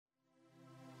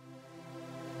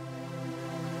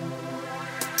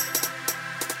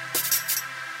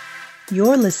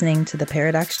You're listening to the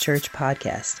Paradox Church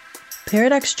podcast.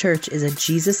 Paradox Church is a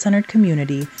Jesus-centered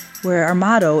community where our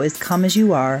motto is come as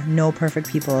you are, no perfect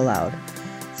people allowed.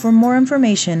 For more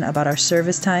information about our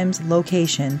service times,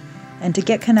 location, and to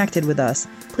get connected with us,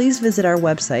 please visit our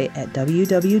website at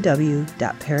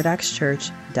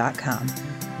www.paradoxchurch.com.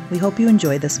 We hope you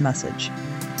enjoy this message.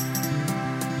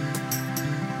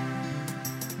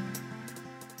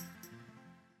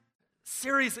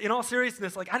 In all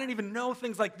seriousness, I didn't even know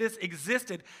things like this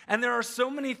existed. And there are so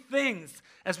many things,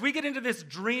 as we get into this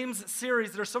Dreams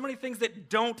series, there are so many things that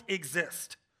don't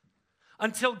exist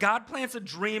until God plants a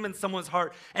dream in someone's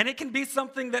heart. And it can be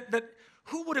something that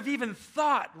who would have even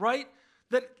thought, right?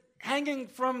 That hanging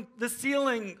from the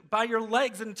ceiling by your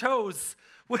legs and toes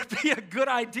would be a good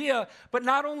idea, but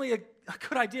not only a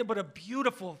good idea, but a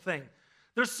beautiful thing.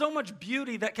 There's so much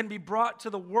beauty that can be brought to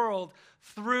the world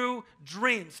through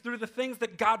dreams, through the things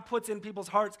that God puts in people's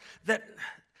hearts that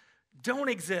don't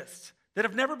exist, that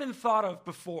have never been thought of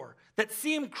before, that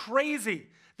seem crazy,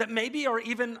 that maybe are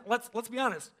even, let's be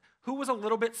honest, who was a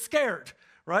little bit scared,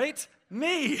 right?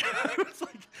 Me. I was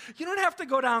like, you don't have to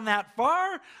go down that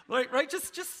far, right?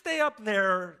 Just stay up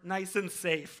there nice and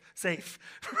safe,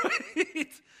 right?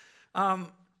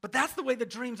 But that's the way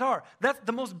that dreams are. That's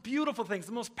the most beautiful things,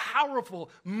 the most powerful,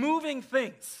 moving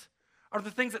things are the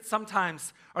things that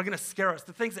sometimes are going to scare us,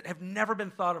 the things that have never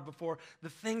been thought of before, the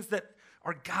things that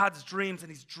are God's dreams, and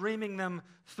He's dreaming them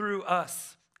through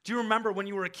us. Do you remember when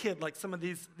you were a kid, like some of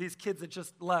these kids that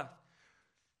just left?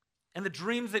 And the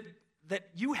dreams that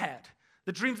you had,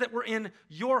 the dreams that were in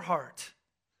your heart,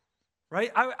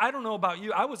 right? I don't know about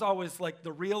you. I was always like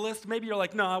the realist. Maybe you're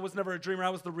like, no, I was never a dreamer. I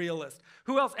was the realist.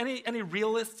 Who else? Any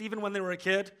realists even when they were a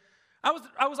kid? I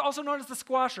was also known as the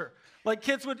squasher. Like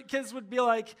kids would be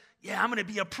like, yeah, I'm going to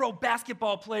be a pro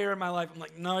basketball player in my life. I'm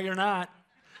like, no, you're not.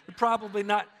 You're probably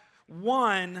not.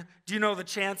 One, do you know the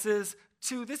chances?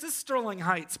 Two, this is Sterling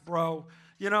Heights, bro.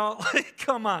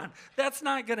 Come on. That's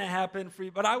not going to happen for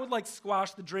you. But I would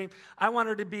squash the dream. I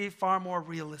wanted to be far more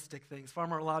realistic things, far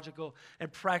more logical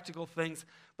and practical things.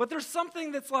 But there's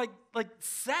something that's like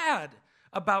sad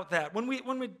about that. When we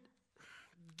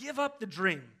give up the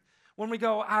dream, when we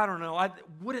go, I don't know,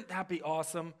 wouldn't that be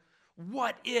awesome?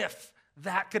 What if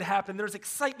that could happen? There's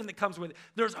excitement that comes with it.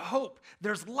 There's hope,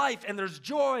 there's life, and there's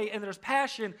joy, and there's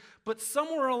passion. But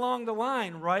somewhere along the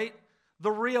line, right,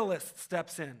 the realist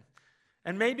steps in.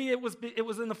 And maybe it was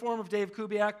in the form of Dave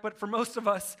Kubiak, but for most of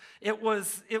us, it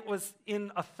was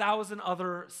in 1,000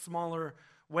 other smaller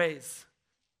ways,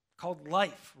 called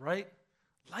life, right?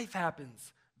 Life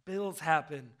happens, bills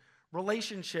happen,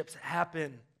 relationships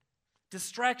happen,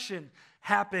 distraction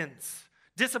happens,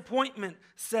 disappointment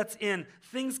sets in,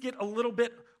 things get a little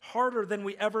bit harder than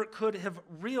we ever could have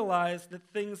realized that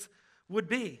things would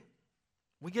be.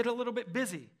 We get a little bit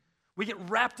busy. We get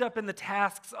wrapped up in the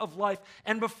tasks of life,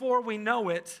 and before we know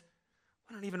it,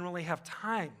 we don't even really have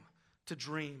time to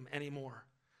dream anymore.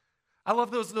 I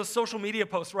love those social media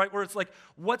posts, right, where it's like,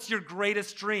 what's your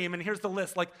greatest dream? And here's the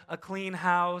list, like a clean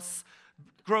house,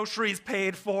 groceries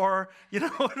paid for,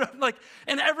 and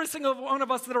every single one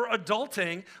of us that are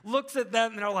adulting looks at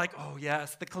that and they're like, oh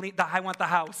yes, I want the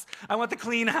house. I want the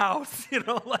clean house,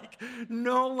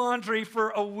 no laundry for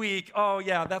a week. Oh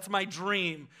yeah, that's my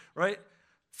dream, right?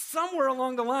 Somewhere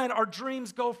along the line, our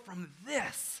dreams go from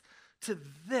this to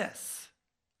this.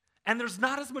 And there's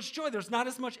not as much joy, there's not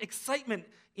as much excitement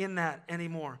in that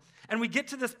anymore. And we get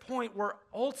to this point where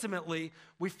ultimately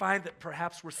we find that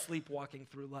perhaps we're sleepwalking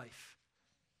through life.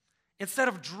 Instead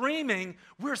of dreaming,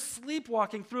 we're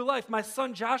sleepwalking through life. My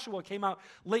son Joshua came out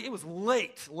late. It was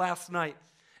late last night.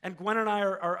 And Gwen and I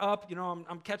are up.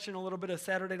 I'm catching a little bit of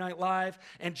Saturday Night Live.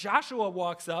 And Joshua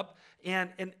walks up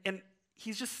and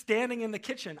he's just standing in the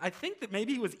kitchen. I think that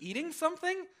maybe he was eating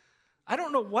something. I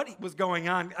don't know what was going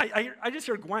on. I just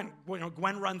hear Gwen.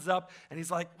 Gwen runs up, and he's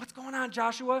like, what's going on,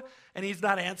 Joshua? And he's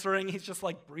not answering. He's just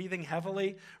breathing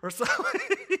heavily or something.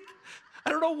 I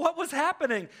don't know what was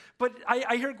happening. But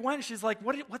I hear Gwen. She's like,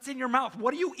 what's in your mouth?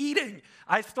 What are you eating?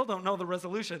 I still don't know the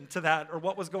resolution to that or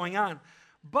what was going on.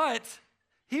 But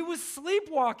he was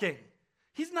sleepwalking.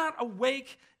 He's not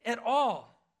awake at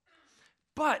all.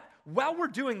 But while we're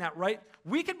doing that, right,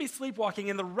 we can be sleepwalking,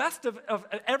 and the rest of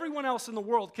everyone else in the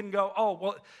world can go, oh,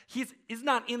 well, he's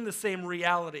not in the same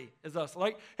reality as us.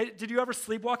 Hey, did you ever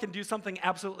sleepwalk and do something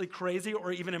absolutely crazy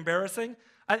or even embarrassing?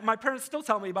 My parents still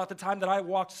tell me about the time that I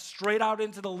walked straight out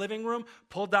into the living room,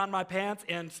 pulled down my pants,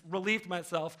 and relieved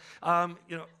myself,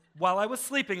 while I was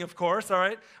sleeping, of course, all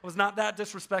right? I was not that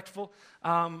disrespectful.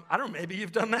 I don't know, maybe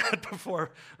you've done that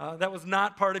before. That was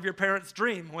not part of your parents'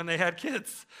 dream when they had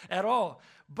kids at all.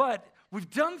 But we've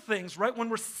done things, right, when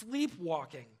we're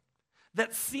sleepwalking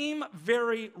that seem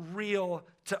very real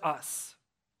to us,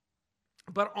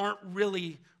 but aren't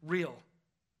really real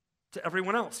to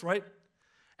everyone else, right?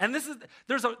 And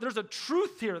there's a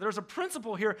truth here, there's a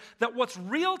principle here that what's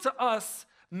real to us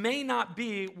may not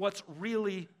be what's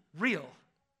really real.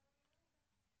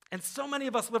 And so many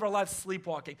of us live our lives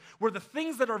sleepwalking, where the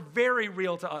things that are very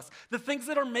real to us, the things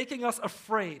that are making us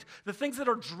afraid, the things that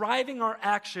are driving our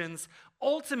actions,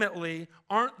 ultimately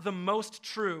aren't the most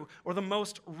true or the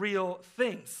most real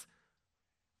things.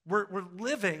 We're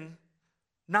living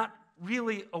not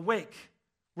really awake.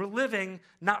 We're living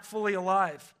not fully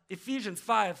alive. Ephesians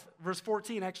 5, verse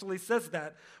 14 actually says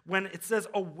that when it says,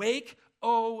 "Awake,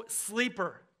 O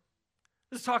sleeper."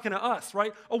 This is talking to us,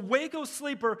 right? Awake, O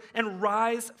sleeper, and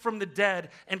rise from the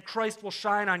dead, and Christ will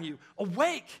shine on you.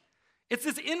 Awake. It's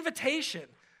this invitation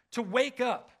to wake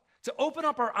up, to open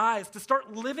up our eyes, to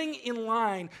start living in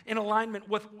alignment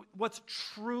with what's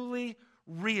truly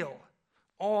real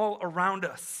all around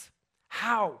us.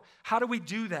 How? How do we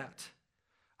do that?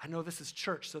 I know this is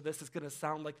church, so this is going to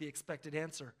sound like the expected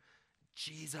answer.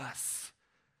 Jesus.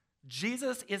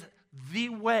 Jesus is the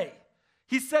way.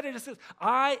 He said it, it says,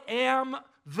 "I am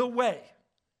the way.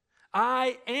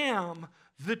 I am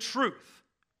the truth."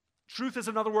 Truth is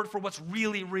another word for what's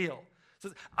really real. It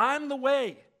says, I'm the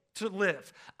way to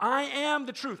live. I am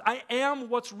the truth. I am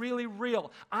what's really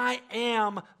real. I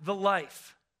am the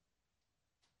life.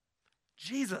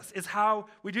 Jesus is how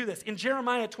we do this. In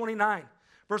Jeremiah 29,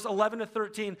 verse 11 to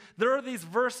 13, there are these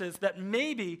verses that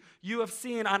maybe you have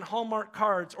seen on Hallmark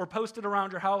cards or posted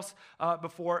around your house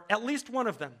before, at least one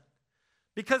of them.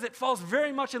 Because it falls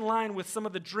very much in line with some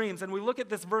of the dreams. And we look at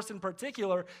this verse in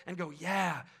particular and go,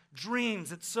 yeah,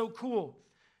 dreams, it's so cool.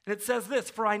 And it says this,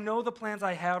 "For I know the plans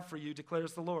I have for you,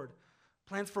 declares the Lord.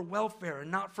 Plans for welfare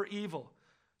and not for evil,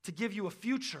 to give you a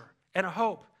future and a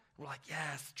hope." And we're like,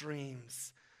 yes,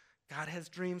 dreams. God has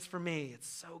dreams for me. It's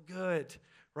so good,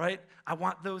 right? I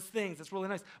want those things. It's really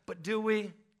nice. But do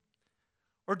we?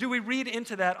 Or do we read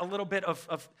into that a little bit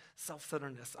of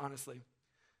self-centeredness, honestly?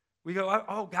 We go,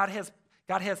 oh, God has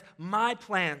my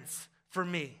plans for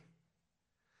me.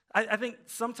 I think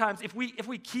sometimes if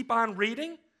we keep on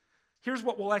reading, here's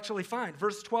what we'll actually find.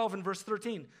 Verse 12 and verse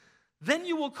 13. "Then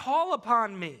you will call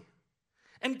upon me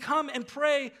and come and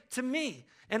pray to me,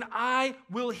 and I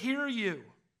will hear you.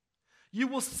 You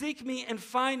will seek me and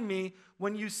find me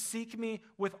when you seek me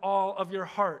with all of your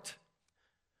heart."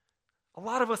 A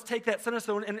lot of us take that sentence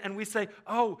and we say,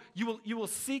 oh, you will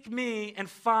seek me and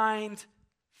find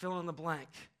fill in the blank.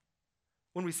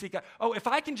 When we seek God. Oh, if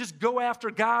I can just go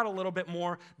after God a little bit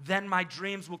more, then my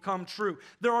dreams will come true.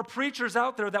 There are preachers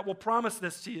out there that will promise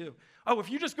this to you. Oh, if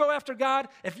you just go after God,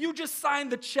 if you just sign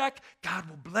the check, God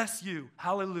will bless you.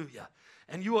 Hallelujah.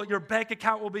 And your bank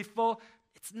account will be full.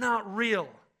 It's not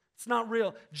real. It's not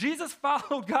real. Jesus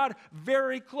followed God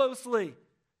very closely.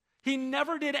 He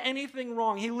never did anything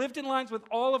wrong. He lived in lines with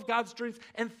all of God's dreams,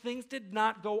 and things did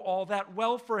not go all that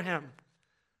well for him.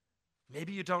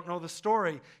 Maybe you don't know the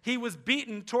story. He was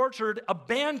beaten, tortured,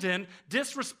 abandoned,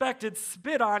 disrespected,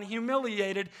 spit on,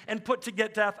 humiliated, and put to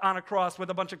get death on a cross with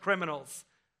a bunch of criminals.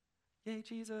 Yay,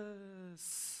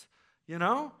 Jesus. You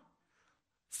know?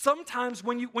 Sometimes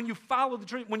when you follow the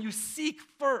dream, when you seek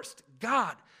first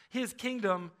God, his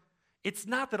kingdom, it's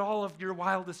not that all of your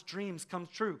wildest dreams come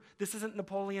true. This isn't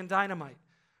Napoleon Dynamite.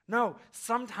 No,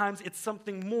 sometimes it's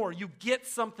something more. You get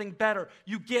something better.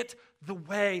 You get the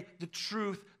way, the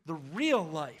truth, the real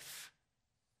life.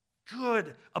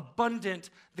 Good, abundant,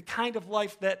 the kind of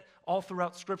life that all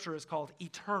throughout Scripture is called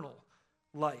eternal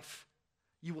life.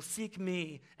 You will seek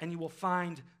me and you will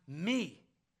find me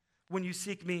when you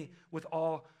seek me with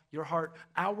all your heart.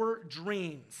 Our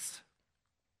dreams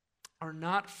are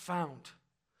not found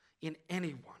in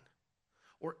anyone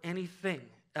or anything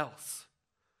else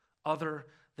other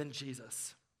than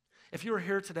Jesus. If you're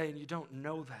here today and you don't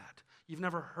know that, you've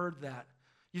never heard that,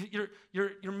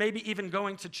 you're maybe even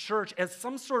going to church as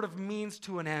some sort of means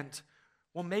to an end.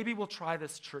 Well, maybe we'll try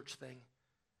this church thing.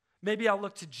 Maybe I'll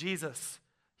look to Jesus.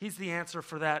 He's the answer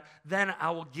for that. Then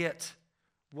I will get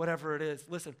whatever it is.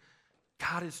 Listen,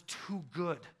 God is too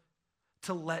good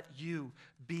to let you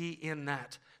be in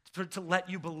that, to let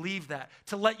you believe that,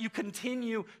 to let you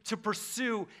continue to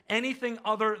pursue anything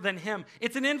other than him.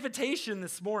 It's an invitation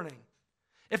this morning.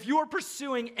 If you are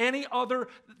pursuing any other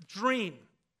dream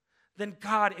than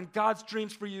God and God's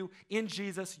dreams for you in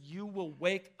Jesus, you will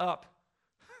wake up.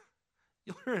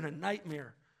 You're in a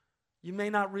nightmare. You may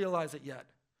not realize it yet.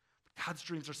 God's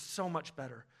dreams are so much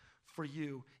better for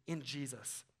you in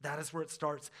Jesus. That is where it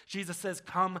starts. Jesus says,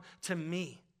 come to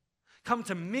me. Come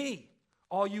to me,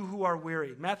 all you who are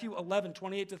weary. Matthew 11,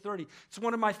 28 to 30. It's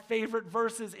one of my favorite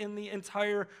verses in the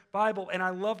entire Bible, and I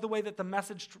love the way that the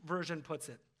Message version puts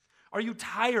it. Are you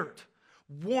tired,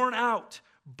 worn out,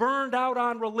 burned out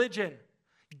on religion,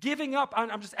 giving up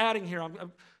on, I'm just adding here,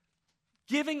 I'm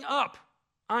giving up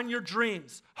on your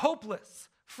dreams, hopeless,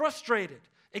 frustrated,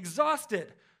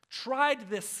 exhausted, tried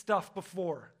this stuff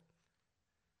before?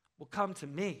 Well, come to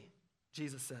me,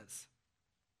 Jesus says.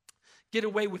 Get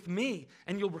away with me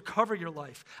and you'll recover your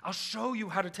life. I'll show you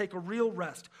how to take a real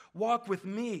rest. Walk with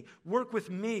me, work with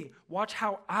me. Watch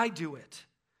how I do it.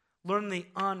 Learn the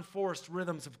unforced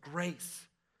rhythms of grace.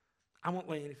 I won't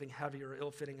lay anything heavy or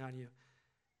ill-fitting on you.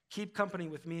 Keep company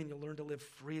with me and you'll learn to live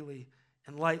freely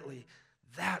and lightly.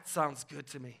 That sounds good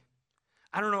to me.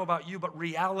 I don't know about you, but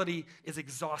reality is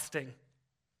exhausting.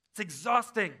 It's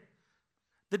exhausting.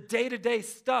 The day-to-day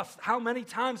stuff, how many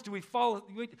times do we fall,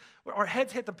 our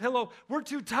heads hit the pillow, we're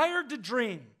too tired to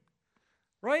dream,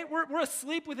 right? We're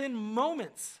asleep within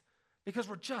moments because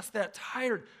we're just that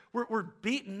tired. We're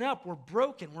beaten up, we're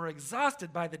broken, we're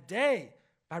exhausted by the day,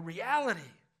 by reality.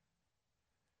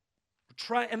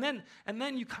 And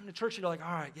then you come to church and you're like,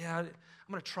 all right, yeah, I'm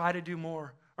going to try to do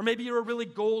more. Or maybe you're a really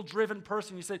goal-driven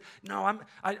person. You say, no,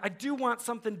 I do want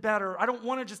something better. I don't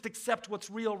want to just accept what's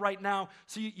real right now.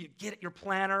 So you get your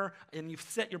planner and you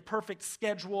set your perfect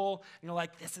schedule. And you're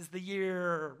like, this is the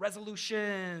year,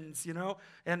 resolutions,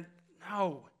 And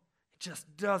no, it just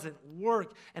doesn't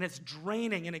work. And it's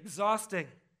draining and exhausting.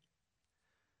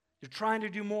 You're trying to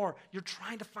do more. You're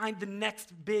trying to find the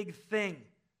next big thing.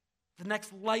 The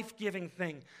next life-giving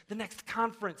thing. The next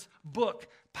conference, book,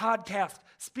 podcast,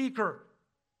 speaker.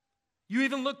 You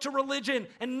even look to religion,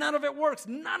 and none of it works.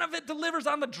 None of it delivers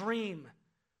on the dream.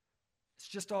 It's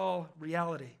just all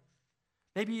reality.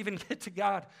 Maybe you even get to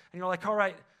God, and you're like, all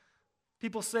right,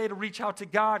 people say to reach out to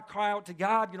God, cry out to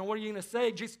God. What are you going to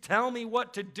say? Just tell me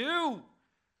what to do.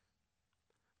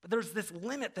 But there's this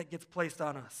limit that gets placed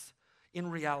on us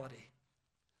in reality.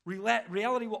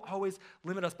 Reality will always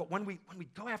limit us, but when we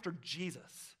go after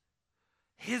Jesus,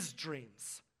 his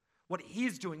dreams, what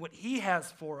he's doing, what he has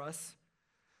for us,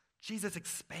 Jesus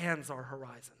expands our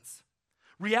horizons.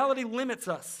 Reality limits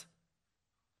us,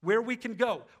 where we can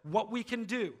go, what we can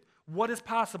do, what is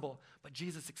possible. But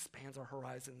Jesus expands our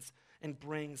horizons and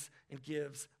brings and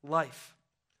gives life.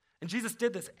 And Jesus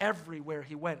did this everywhere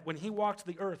he went. When he walked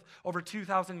the earth over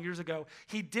 2,000 years ago,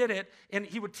 he did it, and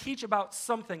he would teach about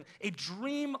something, a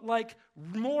dream-like,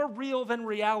 more real than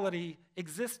reality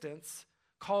existence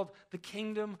called the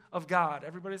kingdom of God.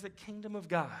 Everybody say kingdom of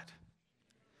God.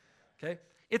 Okay?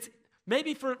 It's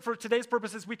maybe for today's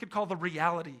purposes, we could call the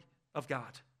reality of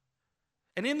God.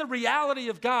 And in the reality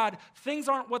of God, things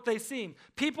aren't what they seem.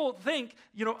 People think,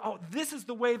 oh, this is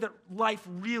the way that life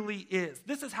really is.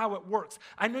 This is how it works.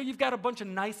 I know you've got a bunch of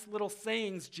nice little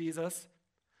sayings, Jesus,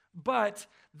 but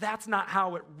that's not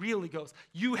how it really goes.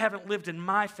 You haven't lived in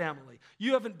my family.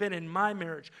 You haven't been in my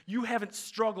marriage. You haven't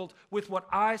struggled with what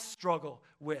I struggle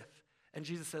with. And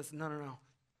Jesus says, no.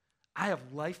 I have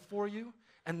life for you.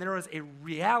 And there is a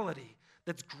reality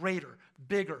that's greater,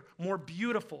 bigger, more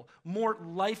beautiful, more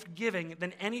life-giving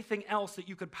than anything else that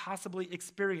you could possibly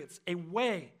experience. A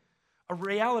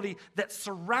reality that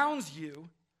surrounds you,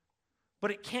 but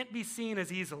it can't be seen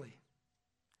as easily.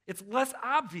 It's less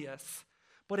obvious,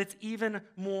 but it's even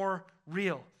more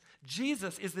real.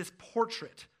 Jesus is this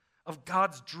portrait of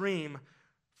God's dream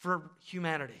for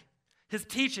humanity. His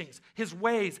teachings, his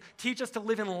ways teach us to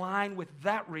live in line with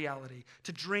that reality,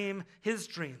 to dream his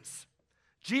dreams.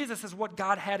 Jesus is what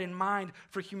God had in mind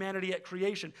for humanity at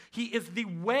creation. He is the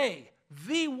way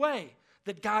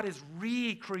that God is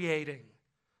recreating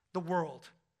the world,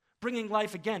 bringing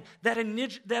life again. That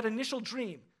initial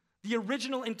dream, the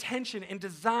original intention and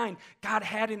design God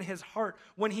had in his heart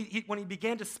when he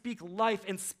began to speak life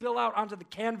and spill out onto the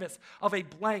canvas of a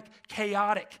blank,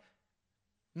 chaotic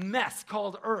mess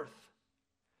called earth.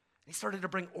 He started to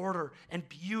bring order and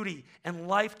beauty and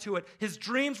life to it. His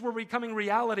dreams were becoming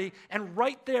reality, and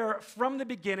right there from the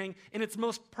beginning, in its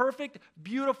most perfect,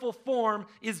 beautiful form,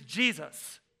 is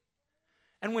Jesus.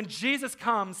 And when Jesus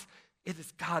comes, it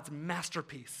is God's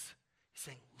masterpiece. He's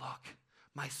saying, look,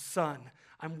 my son,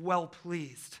 I'm well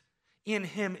pleased. In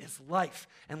him is life,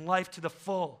 and life to the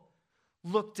full.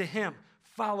 Look to him,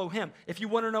 follow him. If you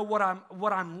want to know what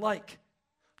I'm like,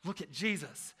 look at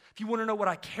Jesus. If you want to know what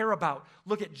I care about,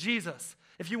 look at Jesus.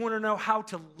 If you want to know how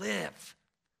to live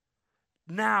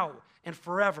now and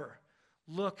forever,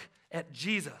 look at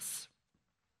Jesus.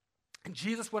 And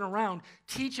Jesus went around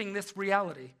teaching this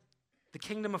reality, the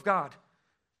kingdom of God,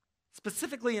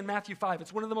 specifically in Matthew 5.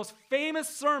 It's one of the most famous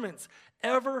sermons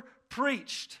ever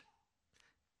preached.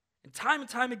 And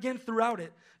time again throughout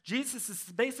it, Jesus is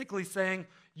basically saying,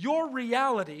 your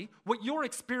reality, what you're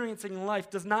experiencing in life,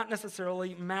 does not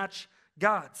necessarily match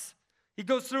God's. He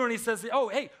goes through and he says, oh,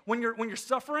 hey, when you're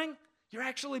suffering, you're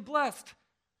actually blessed.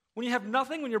 When you have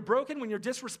nothing, when you're broken, when you're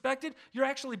disrespected, you're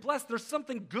actually blessed. There's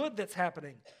something good that's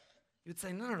happening. You'd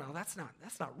say, no, that's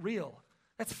not real.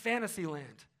 That's fantasy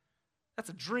land. That's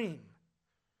a dream.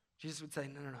 Jesus would say,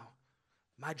 no.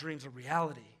 My dreams are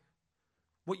reality.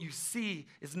 What you see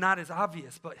is not as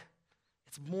obvious, but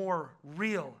it's more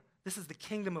real. This is the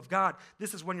kingdom of God.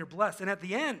 This is when you're blessed. And at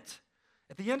the end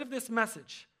of this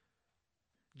message,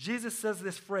 Jesus says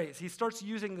this phrase. He starts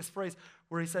using this phrase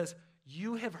where he says,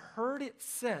 you have heard it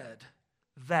said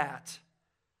that,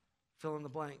 fill in the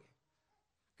blank.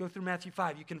 Go through Matthew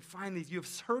 5. You can find these. You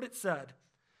have heard it said.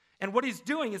 And what he's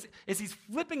doing is he's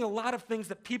flipping a lot of things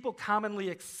that people commonly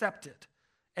accepted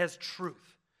as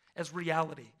truth, as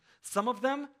reality. Some of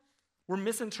them were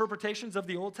misinterpretations of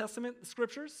the Old Testament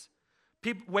scriptures,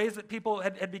 ways that people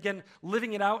had begun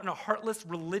living it out in a heartless,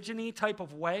 religion-y type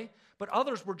of way, but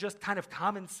others were just kind of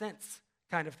common sense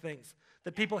kind of things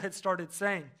that people had started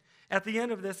saying. At the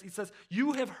end of this, he says,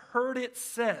 you have heard it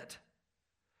said.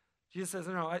 Jesus says,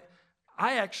 no,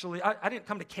 I didn't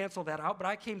come to cancel that out, but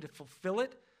I came to fulfill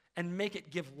it and make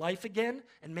it give life again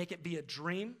and make it be a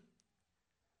dream.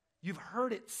 You've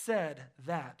heard it said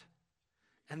that.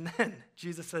 And then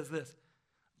Jesus says this,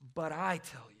 but I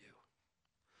tell you.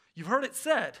 You've heard it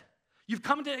said. You've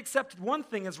come to accept one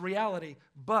thing as reality,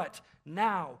 but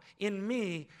now in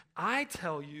me, I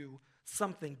tell you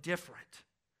something different.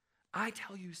 I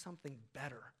tell you something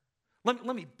better.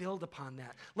 Let me build upon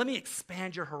that. Let me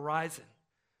expand your horizon.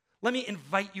 Let me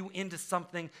invite you into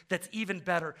something that's even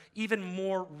better, even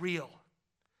more real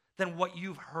than what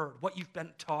you've heard, what you've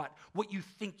been taught, what you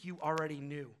think you already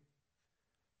knew.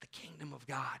 The kingdom of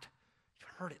God. You've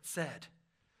heard it said,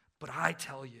 but I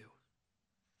tell you,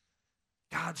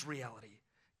 God's reality,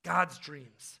 God's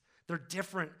dreams, they're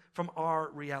different from our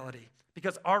reality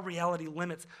because our reality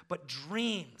limits, but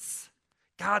dreams,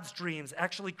 God's dreams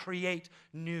actually create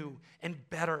new and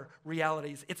better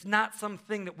realities. It's not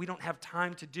something that we don't have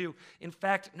time to do. In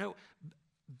fact, no,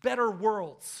 better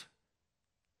worlds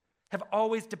have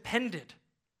always depended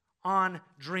on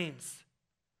dreams,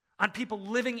 on people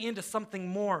living into something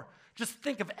more. Just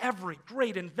think of every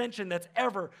great invention that's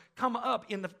ever come up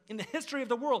in the history of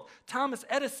the world. Thomas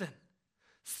Edison,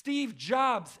 Steve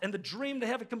Jobs, and the dream to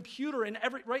have a computer in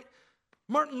every, right?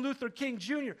 Martin Luther King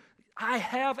Jr. I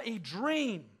have a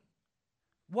dream.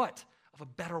 What? Of a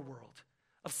better world,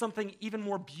 of something even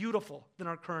more beautiful than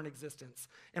our current existence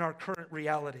and our current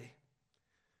reality.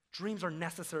 Dreams are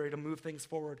necessary to move things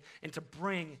forward and to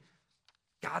bring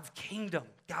God's kingdom,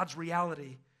 God's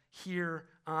reality here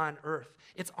on earth.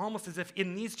 It's almost as if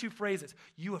in these two phrases,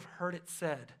 you have heard it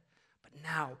said, but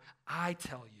now I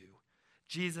tell you,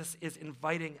 Jesus is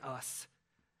inviting us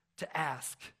to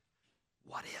ask,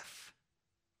 what if?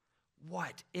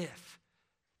 What if?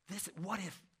 What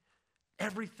if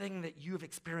everything that you have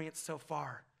experienced so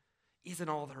far isn't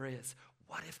all there is?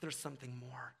 What if there's something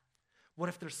more? What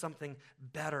if there's something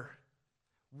better?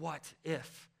 What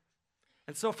if?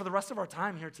 And so for the rest of our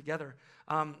time here together,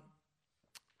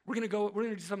 we're going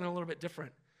to do something a little bit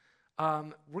different.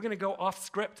 We're going to go off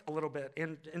script a little bit,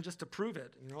 and just to prove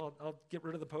it, I'll get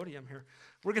rid of the podium here.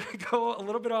 We're going to go a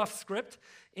little bit off script,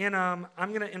 and I'm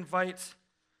going to invite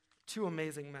two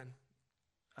amazing men,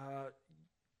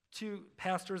 two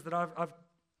pastors that I've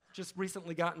just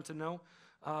recently gotten to know,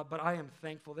 but I am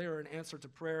thankful. They are an answer to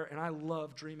prayer, and I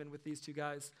love dreaming with these two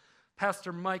guys,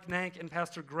 Pastor Mike Nank and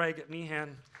Pastor Greg at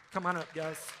Meehan. Come on up,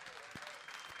 guys.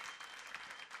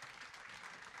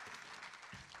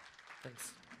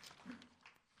 Thanks.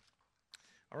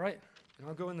 All right, and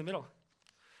I'll go in the middle.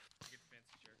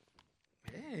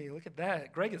 Hey, look at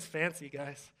that. Greg is fancy,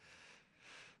 guys.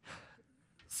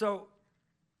 So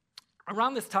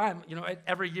around this time,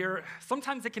 every year,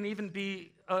 sometimes it can even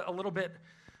be a little bit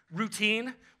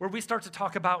routine where we start to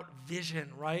talk about vision,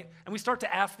 right? And we start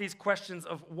to ask these questions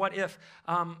of what if.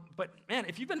 But man,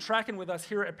 if you've been tracking with us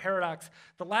here at Paradox,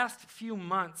 the last few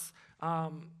months,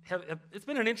 it's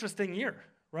been an interesting year,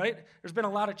 right? There's been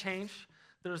a lot of change.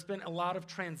 There's been a lot of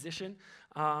transition.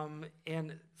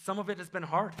 And some of it has been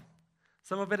hard.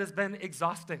 Some of it has been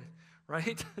exhausting,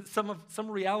 right? Some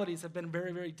realities have been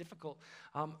very, very difficult.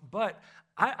 But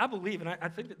I believe, and I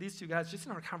think that these two guys, just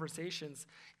in our conversations,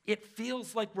 it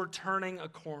feels like we're turning a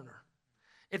corner.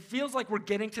 It feels like we're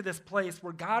getting to this place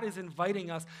where God is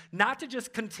inviting us not to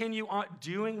just continue on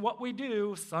doing what we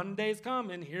do, Sunday's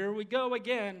coming, here we go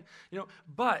again,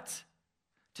 but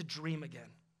to dream again.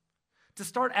 to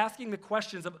start asking the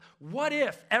questions of what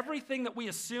if everything that we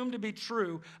assume to be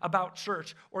true about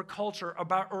church or culture,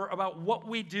 about what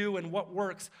we do and what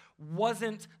works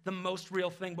wasn't the most real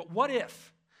thing. But what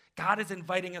if God is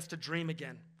inviting us to dream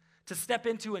again, to step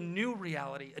into a new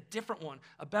reality, a different one,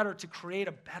 to create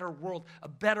a better world, a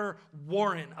better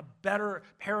Warren, a better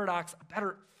Paradox, a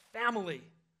better family,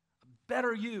 a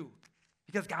better you,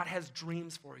 because God has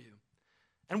dreams for you.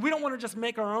 And we don't want to just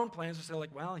make our own plans and say,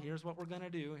 like, well, here's what we're going to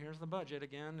do. Here's the budget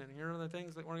again, and here are the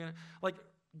things that we're going to, like,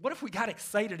 what if we got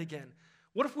excited again?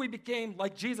 What if we became,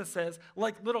 like Jesus says,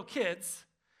 like little kids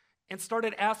and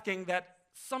started asking that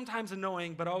sometimes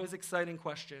annoying but always exciting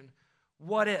question,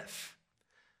 what if?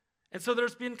 And so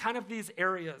there's been kind of these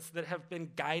areas that have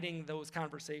been guiding those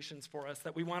conversations for us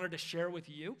that we wanted to share with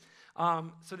you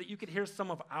so that you could hear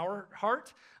some of our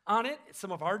heart on it,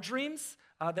 some of our dreams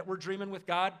that we're dreaming with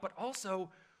God, but also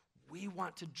we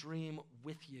want to dream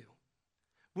with you.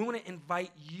 We want to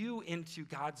invite you into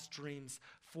God's dreams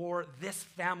for this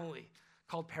family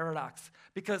called Paradox,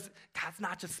 because God's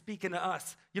not just speaking to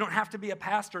us. You don't have to be a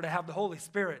pastor to have the Holy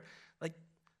Spirit. Like,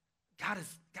 God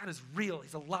is real.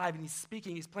 He's alive, and he's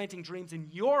speaking. He's planting dreams in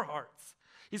your hearts.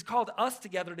 He's called us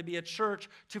together to be a church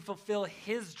to fulfill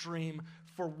his dream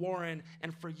for Warren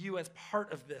and for you as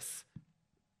part of this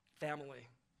family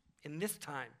in this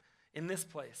time, in this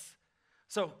place.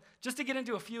 So just to get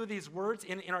into a few of these words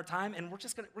in our time, and we're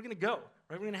going to go,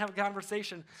 right? We're going to have a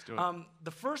conversation. Let's do it.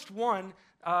 The first one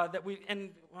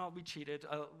we cheated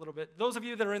a little bit. Those of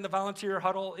you that are in the volunteer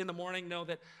huddle in the morning know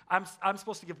that I'm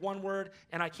supposed to give one word,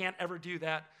 and I can't ever do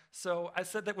that. So I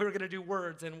said that we were going to do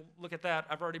words, and look at that.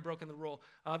 I've already broken the rule.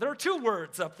 There are 2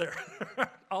 words up there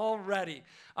already.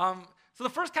 So the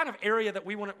first kind of area that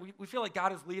we feel like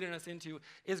God is leading us into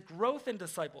is growth and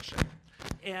discipleship.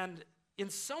 And in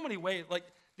so many ways, like,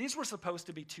 these were supposed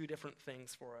to be 2 different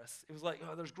things for us. It was like,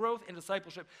 there's growth and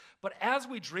discipleship. But as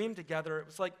we dreamed together, it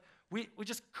was like we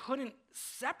just couldn't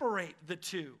separate the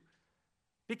 2.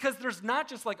 Because there's not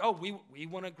just like, we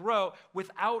want to grow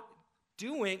without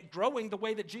growing the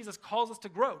way that Jesus calls us to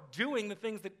grow, doing the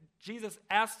things that Jesus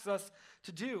asks us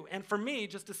to do. And for me,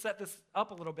 just to set this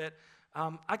up a little bit,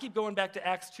 I keep going back to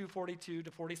Acts 2:42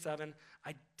 to 47.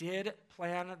 I did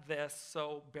plan this,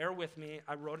 so bear with me.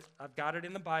 I've got it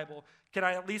in the Bible. Can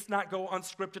I at least not go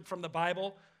unscripted from the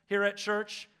Bible here at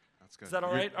church? That's good. Is that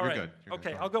all right? All right. Good. You're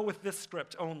okay, good. I'll go with this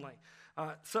script only.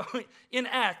 So in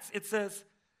Acts, it says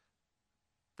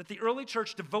that the early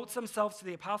church devotes themselves to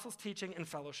the apostles' teaching and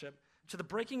fellowship, to the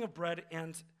breaking of bread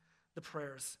and the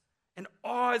prayers. And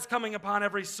awe is coming upon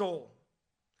every soul.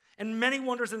 And many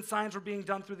wonders and signs were being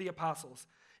done through the apostles.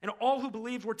 And all who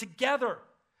believed were together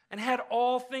and had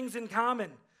all things in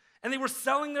common. And they were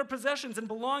selling their possessions and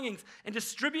belongings and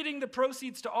distributing the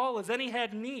proceeds to all as any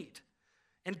had need.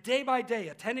 And day by day,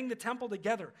 attending the temple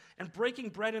together and breaking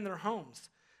bread in their homes,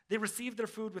 they received their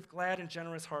food with glad and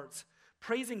generous hearts,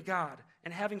 praising God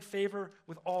and having favor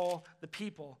with all the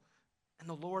people. And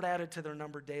the Lord added to their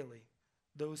number daily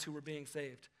those who were being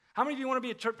saved. How many of you want to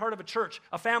be part of a church,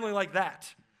 a family like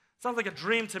that? Sounds like a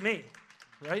dream to me,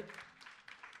 right?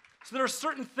 So there are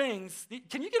certain things.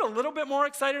 Can you get a little bit more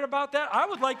excited about that? I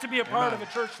would like to be a part of a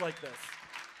church like this,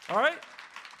 all right?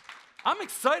 I'm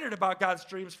excited about God's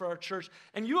dreams for our church.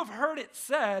 And you have heard it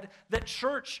said that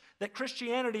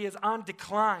Christianity is on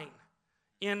decline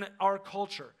in our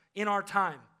culture, in our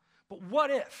time. But what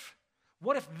if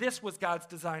this was God's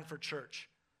design for church?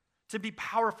 To be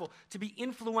powerful, to be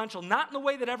influential, not in the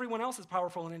way that everyone else is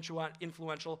powerful and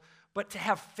influential, but to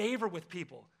have favor with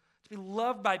people, to be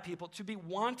loved by people, to be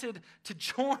wanted to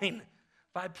join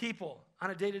by people on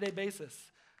a day-to-day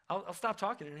basis. I'll stop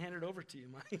talking and hand it over to you,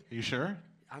 Mike. Are you sure?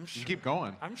 I'm sure. You keep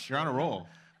going. I'm sure. You're on a roll.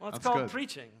 Well, it's That's called good.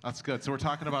 preaching. That's good. So we're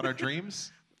talking about our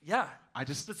dreams? Yeah,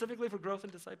 specifically for growth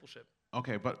and discipleship.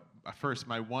 Okay, but first,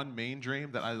 my one main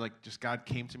dream that God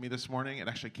came to me this morning, it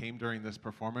actually came during this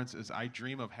performance, is I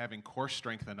dream of having core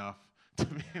strength enough to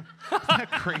be, isn't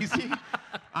that crazy?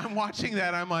 I'm watching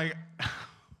that, I'm like, it's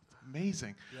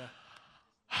amazing. Yeah.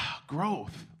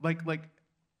 Growth,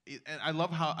 and I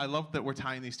love that we're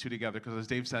tying these 2 together, because as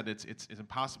Dave said, it's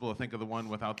impossible to think of the one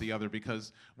without the other,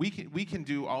 because we can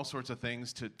do all sorts of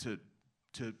things to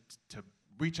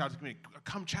reach out to the community.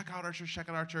 Come check out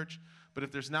our church. But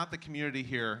if there's not the community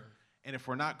here, and if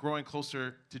we're not growing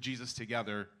closer to Jesus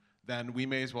together, then we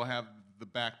may as well have the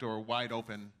back door wide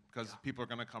open, because people are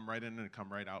going to come right in and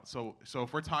come right out. So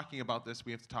if we're talking about this,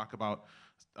 we have to talk about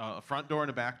a front door and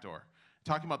a back door.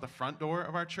 Talking about the front door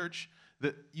of our church,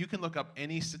 that you can look up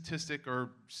any statistic or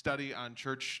study on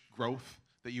church growth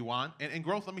that you want. And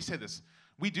growth, let me say this.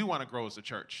 We do want to grow as a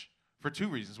church for 2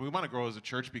 reasons. We want to grow as a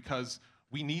church because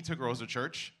we need to grow as a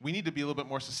church. We need to be a little bit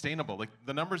more sustainable. Like,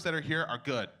 the numbers that are here are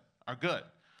good.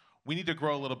 We need to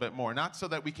grow a little bit more. Not so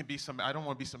that we can be I don't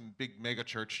want to be some big mega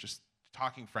church, just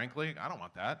talking frankly. I don't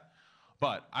want that.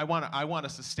 But I want a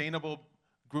sustainable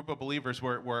group of believers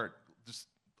where just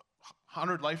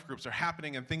 100 life groups are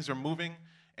happening and things are moving.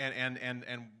 And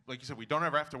like you said, we don't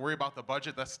ever have to worry about the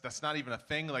budget. That's not even a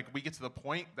thing. Like, we get to the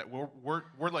point that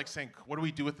we're like saying, what do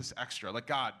we do with this extra? Like,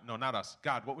 God, no, not us.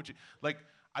 God, what would you, like,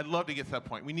 I'd love to get to that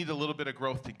point. We need a little bit of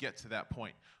growth to get to that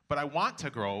point. But I want to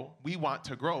grow. We want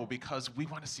to grow because we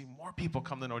want to see more people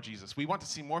come to know Jesus. We want to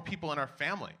see more people in our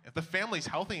family. If the family's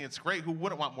healthy, it's great. Who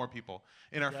wouldn't want more people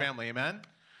in our family? Amen?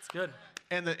 It's good.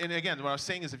 And again, what I was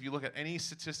saying is, if you look at any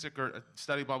statistic or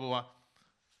study, blah, blah, blah,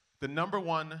 the number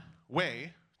one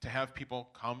way to have people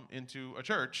come into a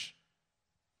church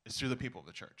is through the people of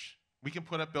the church. We can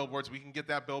put up billboards. We can get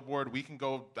that billboard. I can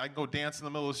go dance in the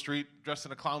middle of the street dressed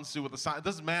in a clown suit with a sign. It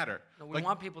doesn't matter. No, we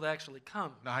want people to actually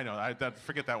come. No, I know.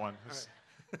 Forget that one. Right.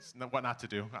 It's what not to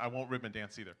do. I won't ribbon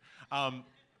dance either.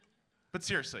 But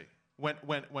seriously,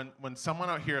 when someone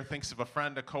out here thinks of a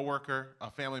friend, a coworker, a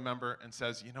family member, and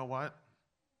says, you know what?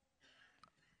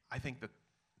 I think that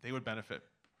they would benefit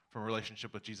from a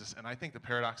relationship with Jesus, and I think the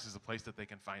Paradox is the place that they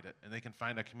can find it, and they can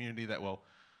find a community that will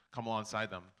come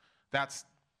alongside them. That's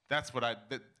what I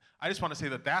just want to say,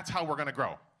 that's how we're going to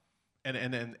grow, and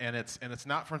it's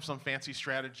not from some fancy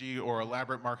strategy or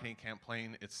elaborate marketing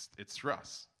campaign. It's through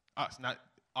us, not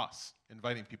us,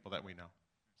 inviting people that we know.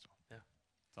 So. Yeah,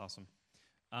 it's awesome.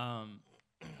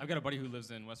 I've got a buddy who lives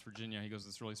in West Virginia. He goes to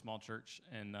this really small church,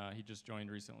 and he just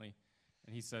joined recently.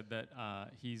 And he said that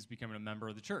he's becoming a member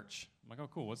of the church. I'm like, oh,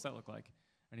 cool. What's that look like?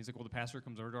 And he's like, well, the pastor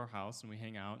comes over to our house, and we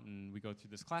hang out, and we go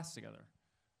through this class together.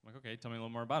 I'm like, okay, tell me a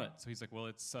little more about it. So he's like, well,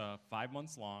 it's 5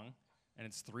 months long, and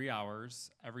it's 3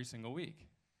 hours every single week.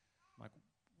 I'm like,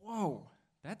 whoa,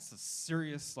 that's a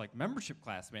serious, like, membership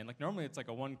class, man. Like, normally it's like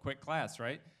a one quick class,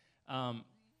 right?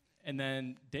 And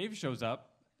then Dave shows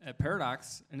up at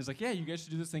Paradox, and he's like, yeah, you guys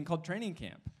should do this thing called training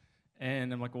camp.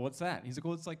 And I'm like, well, what's that? And he's like,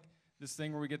 well, it's like this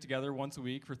thing where we get together once a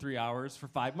week for 3 hours for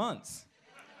 5 months.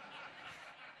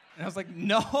 And I was like,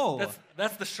 no.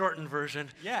 That's the shortened version.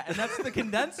 Yeah, and that's the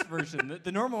condensed version.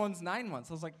 The normal one's 9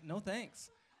 months. I was like, no thanks.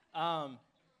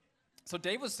 So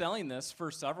Dave was selling this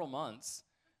for several months,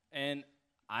 and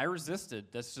I resisted.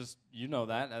 That's just, you know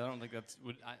that. I don't think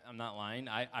I'm not lying.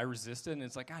 I resisted, and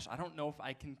it's like, gosh, I don't know if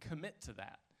I can commit to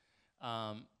that.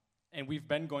 And we've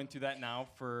been going through that now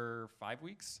for 5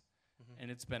 weeks,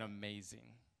 and it's been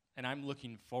amazing. And I'm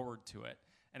looking forward to it.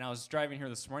 And I was driving here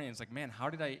this morning, and it's like, man,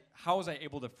 how was I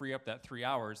able to free up that 3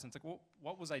 hours? And it's like, well,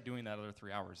 what was I doing that other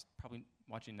 3 hours? Probably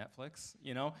watching Netflix,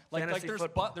 you know? Like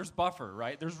there's buffer,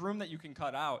 right? There's room that you can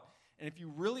cut out. And if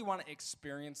you really want to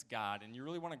experience God and you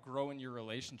really want to grow in your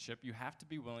relationship, you have to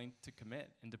be willing to commit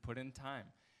and to put in time.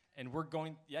 And we're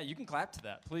going, yeah, you can clap to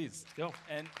that, please. Let's go.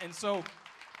 And so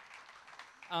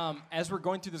as we're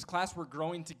going through this class, we're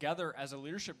growing together as a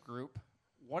leadership group.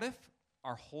 What if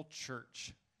our whole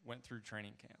church went through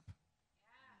training camp?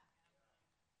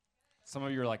 Some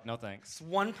of you are like, no thanks.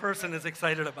 One person is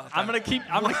excited about that. I'm gonna keep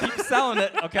selling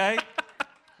it, okay?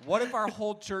 What if our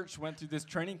whole church went through this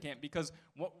training camp? Because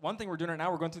one thing we're doing right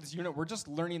now, we're going through this unit, we're just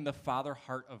learning the Father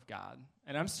heart of God.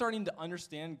 And I'm starting to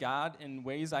understand God in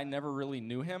ways I never really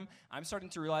knew him. I'm starting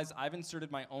to realize I've inserted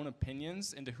my own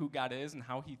opinions into who God is and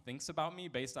how he thinks about me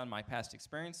based on my past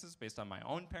experiences, based on my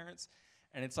own parents.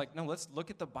 And it's like, no, let's look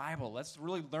at the Bible. Let's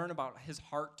really learn about his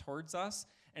heart towards us.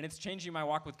 And it's changing my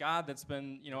walk with God. That's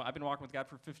been, I've been walking with God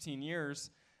for 15 years.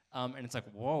 And it's like,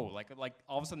 whoa, like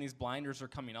all of a sudden these blinders are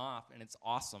coming off, and it's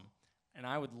awesome. And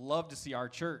I would love to see our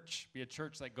church be a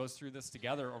church that goes through this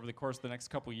together over the course of the next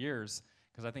couple years,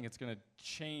 because I think it's going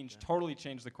to totally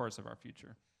change the course of our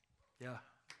future. Yeah,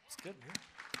 it's good,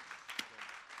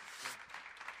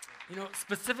 man.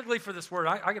 Specifically for this word,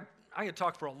 I could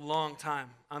talk for a long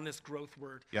time on this growth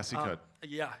word. Yes, you could.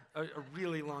 Yeah, a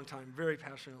really long time, very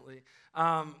passionately.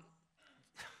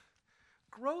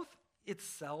 Growth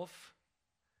itself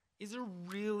is a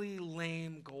really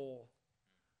lame goal.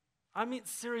 I mean,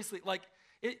 seriously, like,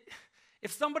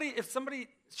 if somebody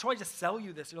tried to sell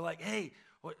you this, you're like, hey,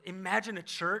 imagine a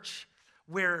church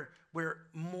where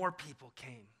more people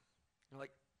came. You're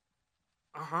like,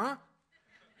 uh-huh.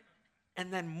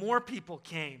 And then more people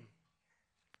came.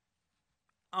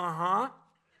 Uh-huh.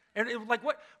 And it was like,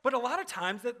 what? But a lot of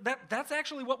times, that's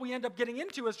actually what we end up getting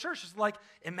into as churches. Like,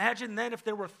 imagine then if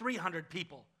there were 300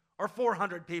 people or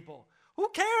 400 people. Who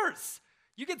cares?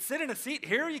 You could sit in a seat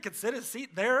here, you could sit in a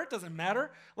seat there, it doesn't matter.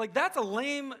 Like, that's a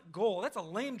lame goal. That's a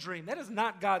lame dream. That is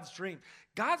not God's dream.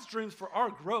 God's dreams for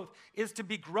our growth is to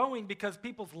be growing because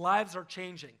people's lives are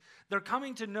changing. They're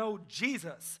coming to know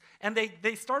Jesus, and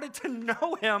they started to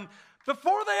know him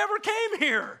before they ever came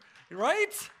here,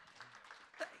 right?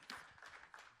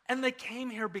 And they came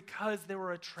here because they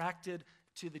were attracted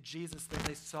to the Jesus that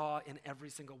they saw in every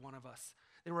single one of us.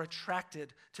 They were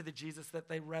attracted to the Jesus that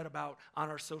they read about on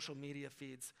our social media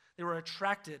feeds. They were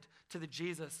attracted to the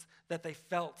Jesus that they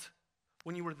felt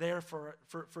when you were there for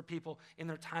people in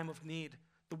their time of need.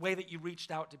 The way that you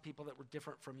reached out to people that were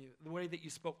different from you. The way that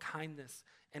you spoke kindness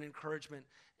and encouragement.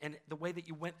 And the way that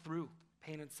you went through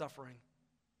pain and suffering.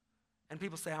 And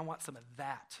people say, I want some of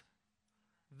that.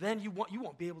 Then you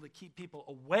won't be able to keep people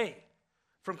away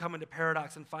from coming to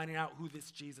Paradox and finding out who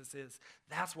this Jesus is.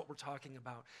 That's what we're talking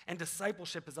about. And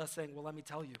discipleship is us saying, well, let me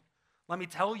tell you. Let me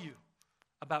tell you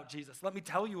about Jesus. Let me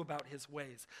tell you about his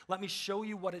ways. Let me show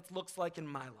you what it looks like in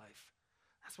my life.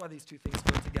 That's why these two things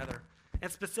go together.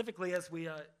 And specifically as we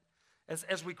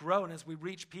grow and as we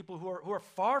reach people who are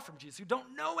far from Jesus, who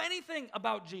don't know anything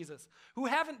about Jesus, who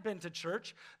haven't been to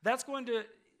church, that's going to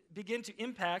begin to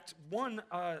impact one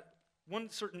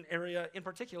certain area in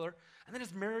particular, and that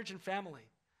is marriage and family.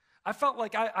 I felt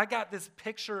like I got this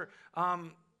picture,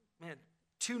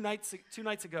 2 nights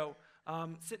ago,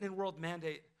 sitting in World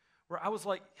Mandate, where I was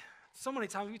like, so many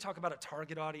times we talk about a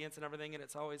target audience and everything, and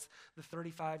it's always the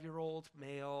 35-year-old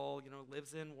male,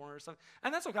 lives in Warren or something.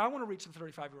 And that's okay. I want to reach the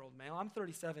 35-year-old male. I'm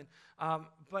 37.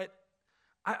 But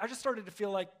I just started to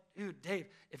feel like, dude, Dave,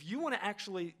 if you want to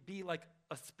actually be like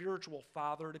a spiritual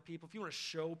father to people, if you want to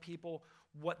show people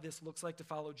what this looks like to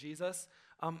follow Jesus,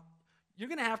 you're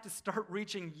going to have to start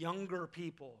reaching younger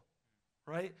people,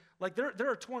 right? Like there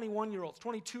are 21-year-olds,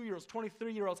 22-year-olds,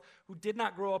 23-year-olds who did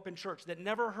not grow up in church, that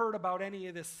never heard about any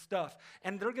of this stuff,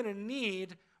 and we're going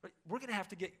to have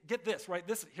to get this, right?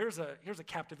 Here's a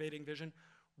captivating vision.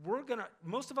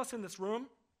 Most of us in this room,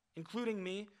 including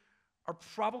me, are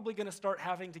probably going to start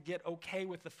having to get okay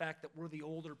with the fact that we're the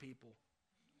older people,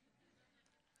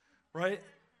 right?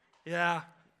 Yeah.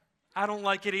 I don't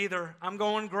like it either. I'm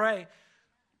going gray.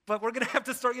 But we're going to have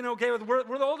to start getting okay with we're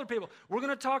the older people. We're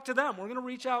going to talk to them. We're going to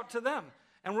reach out to them.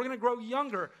 And we're going to grow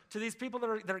younger to these people that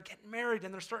are getting married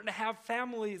and they're starting to have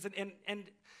families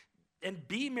and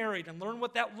be married and learn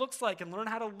what that looks like and learn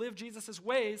how to live Jesus'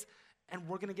 ways. And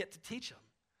we're going to get to teach them.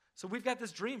 So we've got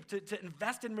this dream to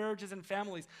invest in marriages and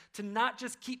families, to not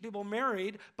just keep people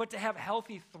married, but to have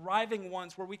healthy, thriving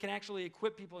ones where we can actually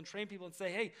equip people and train people and say,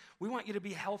 hey, we want you to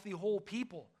be healthy, whole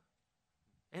people.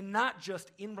 And not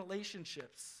just in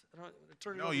relationships.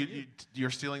 You're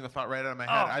stealing the thought right out of my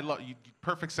head. I love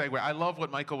perfect segue. I love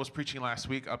what Michael was preaching last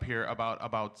week up here about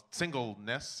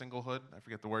singlehood. I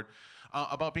forget the word.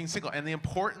 About being single and the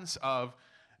importance of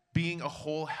being a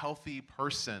whole, healthy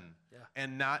person,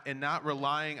 and not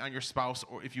relying on your spouse,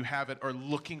 or if you have it, or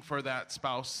looking for that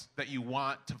spouse that you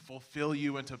want to fulfill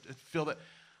you and to feel that.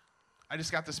 I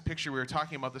just got this picture. We were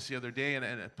talking about this the other day, and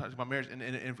talking about marriage, and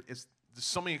it's. There's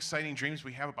so many exciting dreams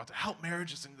we have about to help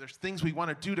marriages, and there's things we want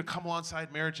to do to come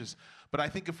alongside marriages. But I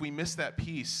think if we miss that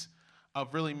piece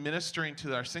of really ministering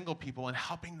to our single people and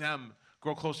helping them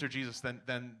grow closer to Jesus,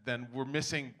 then we're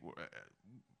missing.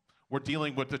 We're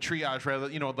dealing with the triage, rather.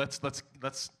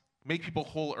 Let's make people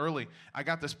whole early. I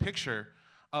got this picture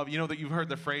of that you've heard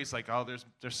the phrase like, oh,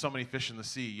 there's so many fish in the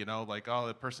sea, like, oh,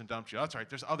 the person dumped you. That's right.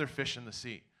 There's other fish in the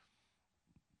sea.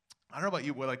 I don't know about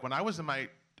you, but like when I was in my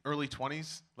early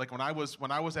 20s, like when I was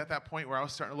at that point where I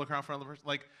was starting to look around for another person,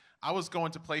 like I was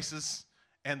going to places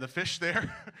and the fish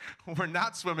there were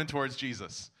not swimming towards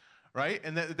Jesus, right?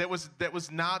 And that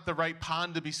was not the right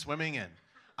pond to be swimming in.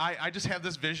 I just have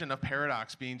this vision of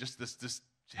Paradox being just this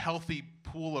healthy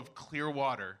pool of clear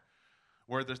water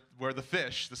where the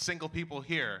fish, the single people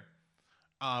here,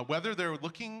 whether they're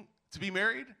looking to be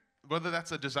married, whether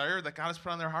that's a desire that God has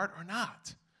put on their heart or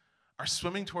not, are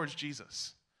swimming towards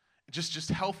Jesus. Just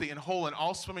healthy and whole and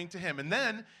all swimming to him. And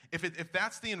then if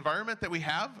that's the environment that we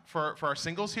have for our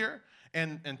singles here,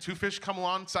 and two fish come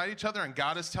alongside each other and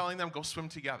God is telling them, go swim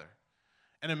together.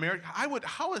 And in marriage,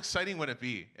 how exciting would it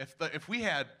be if we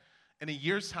had, in a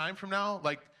year's time from now,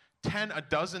 like a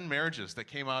dozen marriages that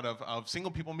came out of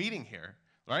single people meeting here,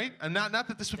 right? And not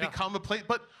that this would become a place,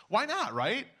 but why not,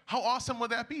 right? How awesome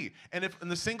would that be? And if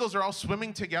the singles are all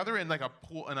swimming together in like a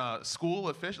pool, in a school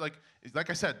of fish, like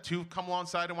I said, two come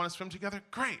alongside and want to swim together,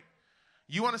 great.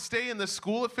 You want to stay in the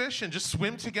school of fish and just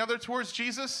swim together towards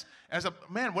Jesus?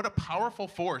 What a powerful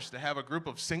force to have a group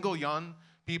of single young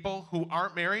people who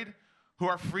aren't married, who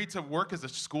are free to work as a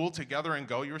school together and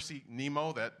go. You ever see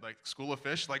Nemo, that like school of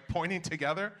fish, like pointing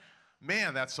together?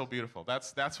 Man, that's so beautiful.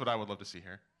 That's what I would love to see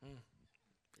here.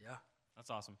 Yeah. That's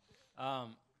awesome.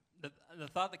 The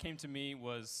thought that came to me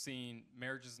was seeing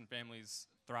marriages and families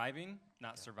thriving,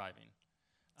 not surviving.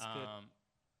 That's good.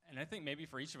 And I think maybe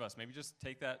for each of us, maybe just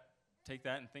take that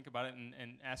and think about it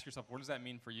and ask yourself, what does that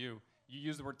mean for you? You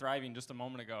used the word thriving just a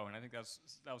moment ago, and I think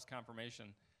that was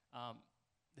confirmation.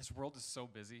 This world is so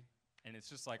busy, and it's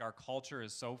just like our culture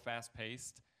is so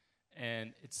fast-paced,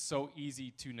 and it's so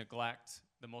easy to neglect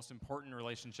the most important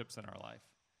relationships in our life.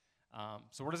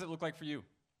 So what does it look like for you?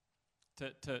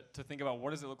 To think about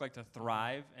what does it look like to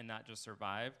thrive and not just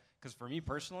survive? Because for me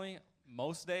personally,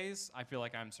 most days I feel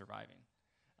like I'm surviving.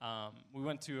 We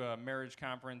went to a marriage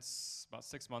conference about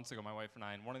 6 months ago, my wife and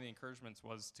I, and one of the encouragements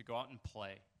was to go out and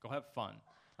play, go have fun.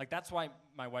 Like that's why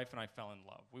my wife and I fell in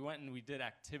love. We went and we did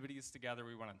activities together,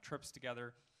 we went on trips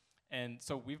together, and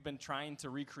so we've been trying to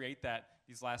recreate that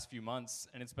these last few months,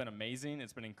 and it's been amazing.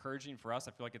 It's been encouraging for us.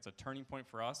 I feel like it's a turning point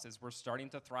for us as we're starting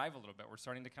to thrive a little bit. We're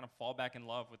starting to kind of fall back in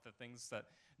love with the things that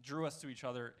drew us to each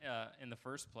other in the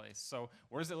first place. So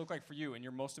what does it look like for you in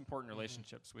your most important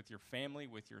relationships, with your family,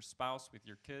 with your spouse, with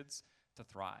your kids, to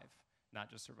thrive, not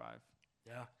just survive?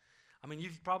 Yeah. I mean,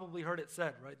 you've probably heard it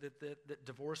said, right, that the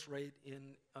divorce rate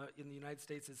in the United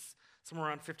States is somewhere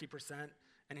around 50%.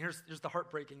 And here's the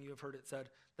heartbreaking, you have heard it said,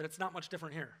 that it's not much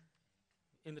different here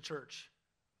in the church.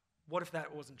 What if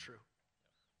that wasn't true?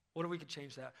 What if we could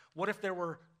change that? What if there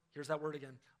were, here's that word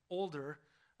again, older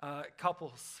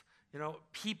couples,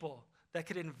 people that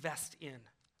could invest in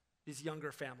these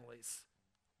younger families,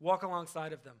 walk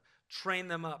alongside of them, train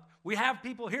them up. We have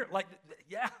people here like,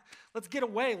 yeah, let's get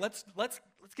away. Let's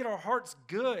get our hearts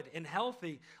good and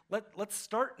healthy. Let's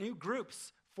start new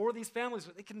groups for these families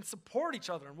where they can support each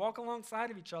other and walk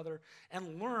alongside of each other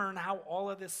and learn how all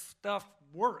of this stuff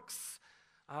works,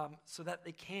 so that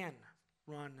they can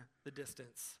run the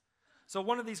distance. So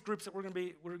one of these groups that we're going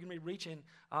to be reaching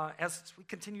as we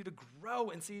continue to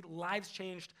grow and see lives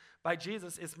changed by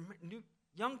Jesus is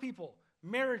young people,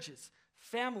 marriages,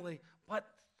 family, but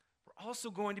we're also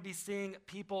going to be seeing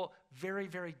people very,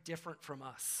 very different from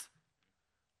us.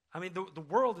 I mean, the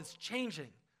world is changing.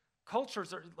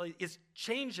 Cultures is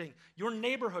changing. Your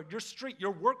neighborhood, your street,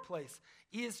 your workplace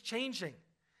is changing.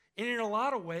 And in a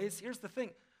lot of ways, here's the thing,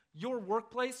 your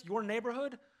workplace, your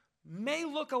neighborhood may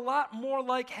look a lot more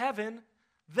like heaven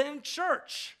than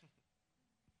church,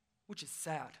 which is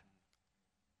sad.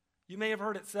 You may have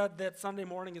heard it said that Sunday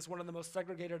morning is one of the most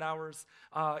segregated hours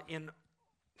in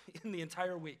the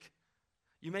entire week.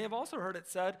 You may have also heard it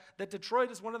said that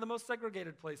Detroit is one of the most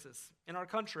segregated places in our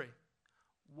country.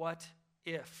 What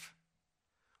if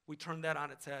we turn that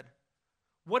on its head?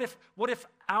 What if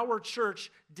our church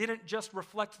didn't just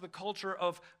reflect the culture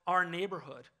of our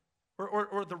neighborhood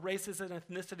or the races and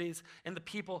ethnicities and the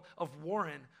people of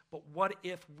Warren, but what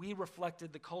if we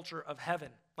reflected the culture of heaven?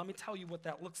 Let me tell you what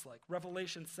that looks like.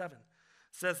 Revelation 7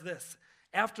 says this,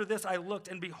 "After this I looked,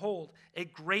 and behold, a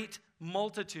great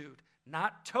multitude,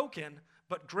 not token,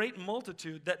 but great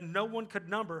multitude that no one could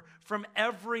number, from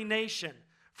every nation,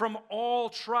 from all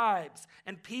tribes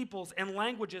and peoples and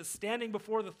languages, standing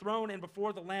before the throne and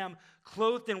before the Lamb,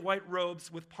 clothed in white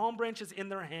robes, with palm branches in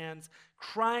their hands,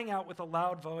 crying out with a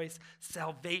loud voice,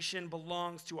 'Salvation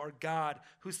belongs to our God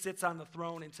who sits on the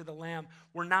throne and to the Lamb.'"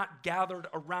 We're not gathered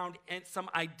around some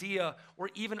idea or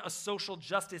even a social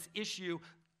justice issue,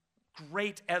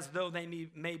 great as though they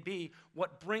may be.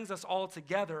 What brings us all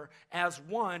together as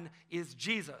one is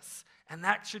Jesus. And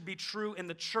that should be true in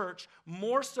the church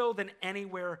more so than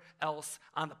anywhere else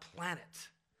on the planet.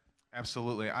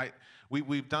 Absolutely.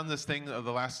 We've done this thing of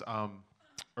the last,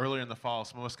 earlier in the fall,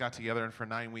 some of us got together, and for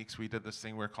 9 weeks we did this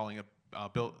thing we're calling it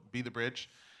Be the Bridge.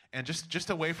 And just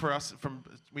a way for us,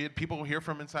 we had people here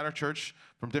from inside our church,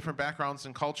 from different backgrounds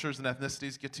and cultures and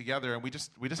ethnicities get together, and we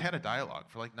just had a dialogue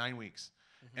for like 9 weeks.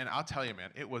 Mm-hmm. And I'll tell you,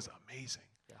 man, it was amazing.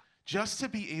 Yeah. Just to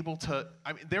be able to,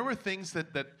 I mean, there were things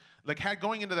that like had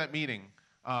going into that meeting,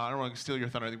 I don't want to steal your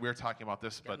thunder, I think we were talking about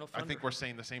this, but I think we're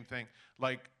saying the same thing.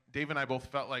 Like, Dave and I both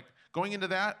felt like, going into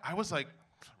that, I was like,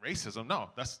 racism,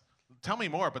 no, tell me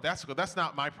more, but that's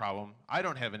not my problem. I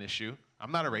don't have an issue.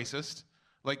 I'm not a racist.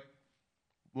 Like,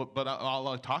 but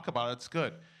I'll talk about it, it's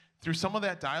good. Through some of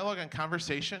that dialogue and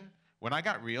conversation, when I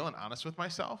got real and honest with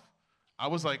myself, I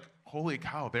was like, holy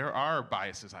cow, there are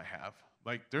biases I have.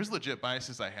 Like, there's legit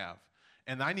biases I have.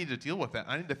 And I need to deal with that.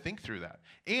 I need to think through that.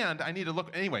 And I need to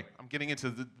look, anyway, I'm getting into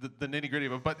the nitty-gritty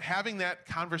of it, but having that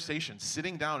conversation,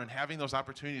 sitting down and having those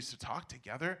opportunities to talk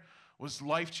together was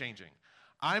life-changing.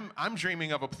 I'm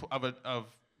dreaming of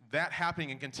that happening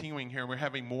and continuing here, and we're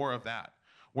having more of that,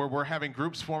 where we're having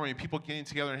groups forming, people getting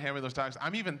together and having those dialogues.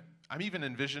 I'm even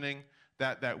envisioning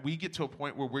that we get to a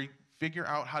point where we figure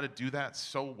out how to do that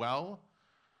so well,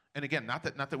 and again, not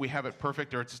that we have it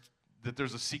perfect or it's that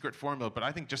there's a secret formula, but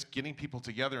I think just getting people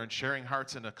together and sharing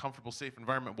hearts in a comfortable, safe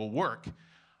environment will work.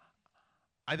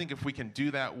 I think if we can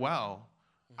do that well,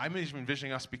 I'm even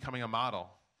envisioning us becoming a model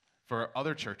for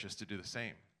other churches to do the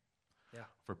same. Yeah.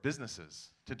 For businesses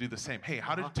to do the same. Hey,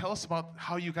 tell us about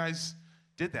how you guys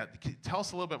did that. Tell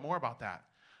us a little bit more about that.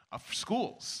 For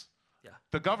schools. Yeah.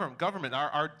 The government,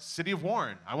 our city of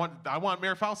Warren. I want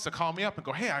Mayor Faust to call me up and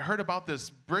go, hey, I heard about this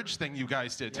bridge thing you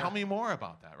guys did. Yeah. Tell me more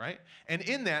about that, right? And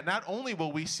in that, not only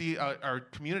will we see our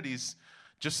communities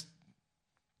just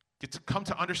get to come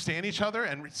to understand each other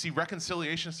and see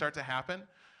reconciliation start to happen,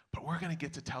 but we're going to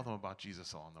get to tell them about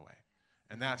Jesus along the way.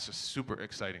 And that's just super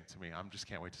exciting to me. I just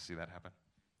can't wait to see that happen.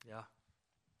 Yeah.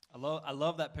 I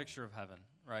love that picture of heaven,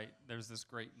 right? There's this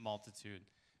great multitude.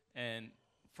 And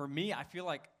for me, I feel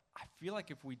like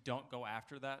if we don't go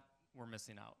after that, we're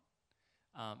missing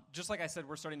out. Just like I said,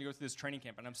 we're starting to go through this training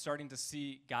camp, and I'm starting to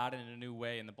see God in a new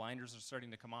way, and the blinders are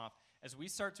starting to come off. As we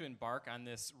start to embark on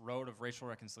this road of racial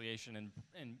reconciliation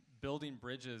and building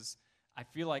bridges, I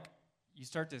feel like you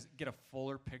start to get a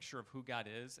fuller picture of who God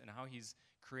is and how he's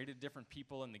created different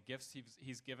people and the gifts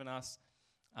he's given us.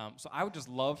 So I would just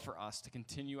love for us to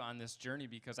continue on this journey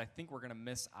because I think we're going to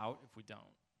miss out if we don't.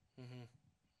 Mm-hmm.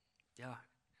 Yeah,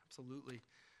 absolutely.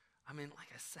 I mean, like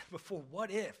I said before,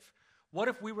 what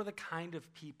if we were the kind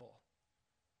of people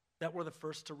that were the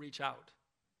first to reach out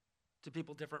to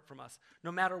people different from us,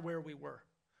 no matter where we were?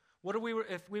 What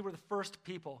if we were the first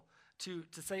people to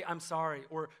say, I'm sorry,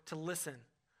 or to listen,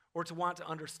 or to want to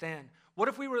understand? What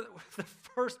if we were the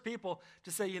first people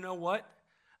to say, you know what?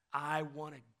 I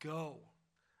want to go.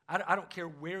 I don't care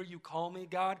where you call me,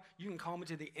 God. You can call me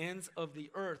to the ends of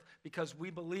the earth because we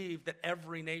believe that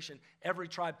every nation, every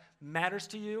tribe matters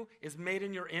to you, is made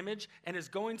in your image, and is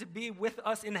going to be with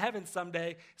us in heaven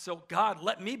someday. So, God,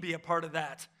 let me be a part of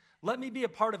that. Let me be a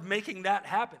part of making that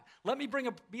happen. Let me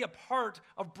be a part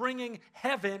of bringing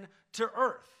heaven to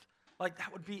earth. Like,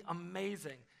 that would be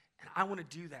amazing. And I want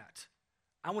to do that.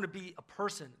 I want to be a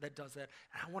person that does that.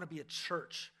 And I want to be a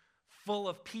church full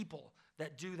of people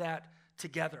that do that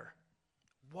together.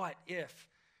 What if?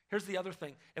 Here's the other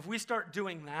thing. If we start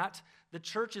doing that, the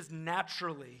church is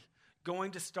naturally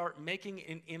going to start making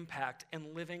an impact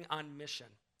and living on mission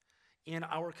in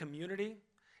our community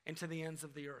and to the ends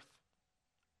of the earth.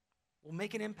 We'll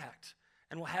make an impact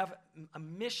and we'll have a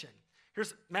mission.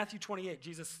 Here's Matthew 28.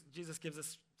 Jesus gives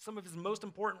us some of his most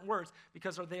important words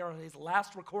because they are his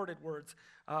last recorded words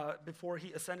before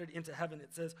he ascended into heaven.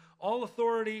 It says, all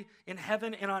authority in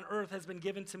heaven and on earth has been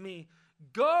given to me.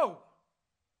 Go,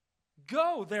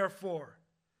 therefore,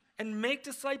 and make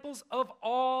disciples of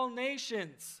all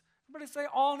nations. Everybody say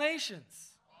all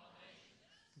nations. All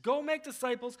nations. Go make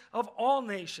disciples of all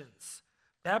nations,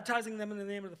 baptizing them in the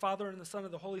name of the Father and the Son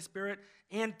and the Holy Spirit,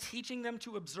 and teaching them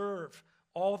to observe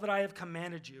all that I have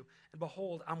commanded you. And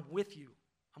behold, I'm with you.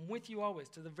 I'm with you always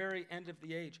to the very end of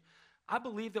the age. I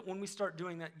believe that when we start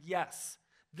doing that, yes,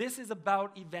 this is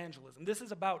about evangelism. This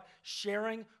is about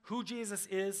sharing who Jesus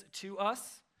is to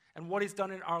us and what he's done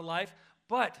in our life.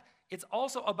 But it's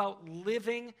also about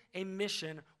living a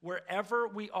mission wherever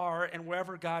we are and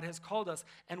wherever God has called us.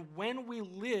 And when we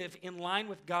live in line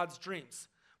with God's dreams,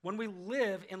 when we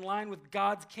live in line with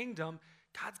God's kingdom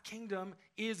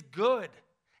is good.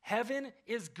 Heaven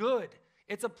is good.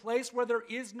 It's a place where there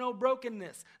is no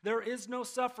brokenness, there is no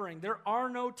suffering, there are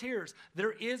no tears,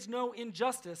 there is no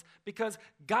injustice, because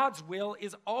God's will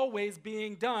is always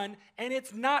being done, and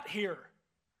it's not here.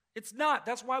 It's not.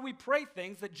 That's why we pray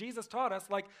things that Jesus taught us,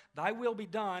 like, thy will be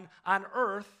done on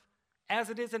earth as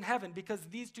it is in heaven, because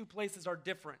these two places are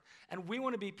different. And we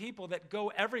want to be people that go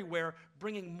everywhere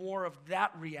bringing more of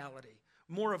that reality,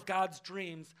 more of God's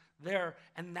dreams there,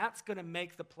 and that's going to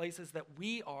make the places that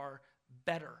we are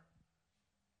better.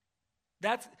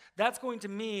 That's going to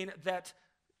mean that,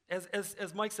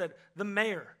 as Mike said, the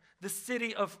mayor, the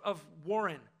city of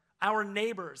Warren, our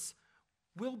neighbors,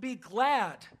 will be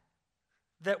glad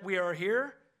that we are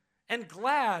here and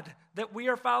glad that we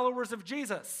are followers of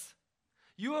Jesus.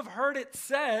 You have heard it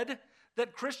said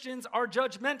that Christians are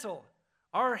judgmental,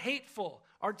 are hateful,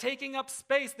 are taking up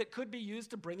space that could be used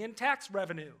to bring in tax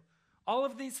revenue. All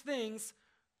of these things,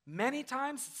 many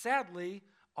times, sadly,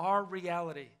 are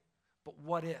reality. But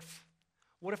what if?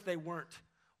 What if they weren't?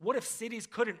 What if cities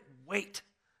couldn't wait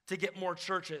to get more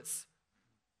churches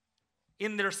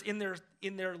in their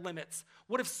limits?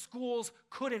 What if schools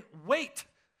couldn't wait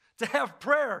to have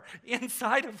prayer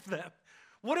inside of them?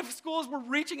 What if schools were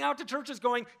reaching out to churches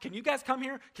going, can you guys come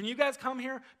here? Can you guys come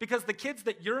here? Because the kids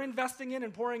that you're investing in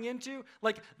and pouring into,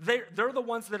 like, they're the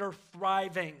ones that are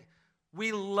thriving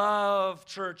We love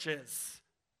churches.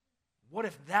 What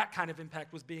if that kind of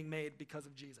impact was being made because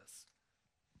of Jesus?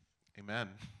 Amen.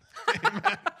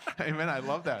 Amen. Amen. I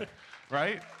love that.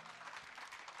 Right?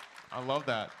 I love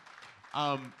that.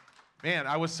 Man,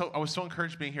 I was so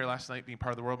encouraged being here last night, being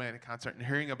part of the World Magnet concert, and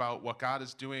hearing about what God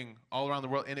is doing all around the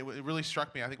world. And it really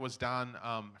struck me. I think it was Don.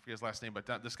 I forget his last name, but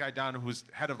this guy Don, who's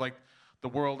head of like the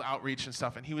world outreach and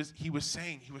stuff. And he was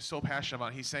saying, he was so passionate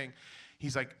about it.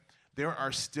 He's like, there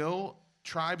are still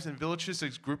tribes and villages, a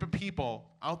group of people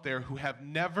out there who have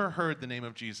never heard the name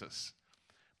of Jesus.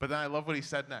 But then I love what he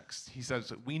said next. He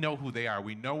says, we know who they are.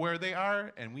 We know where they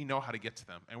are, and we know how to get to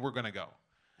them, and we're going to go.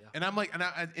 Yeah. And I'm like,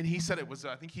 and he said it was,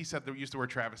 I think he said, used the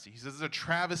word travesty. He says it's a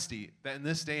travesty that in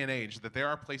this day and age that there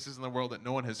are places in the world that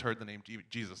no one has heard the name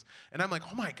Jesus. And I'm like,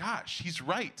 oh my gosh, he's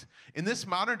right. In this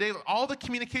modern day, all the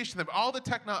communication, all the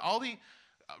technology, all the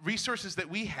resources that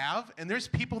we have, and there's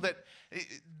people that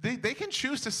they can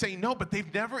choose to say no, but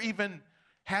they've never even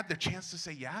had the chance to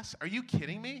say yes. Are you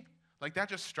kidding me? Like, that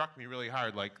just struck me really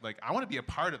hard. Like I want to be a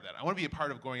part of that. I want to be a part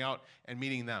of going out and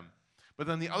meeting them. But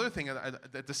then the other thing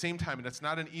at the same time, and it's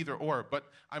not an either or, but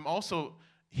I'm also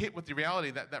hit with the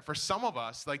reality that for some of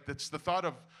us, like that's the thought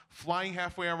of flying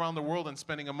halfway around the world and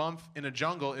spending a month in a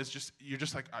jungle is just, you're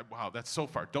just like, wow, that's so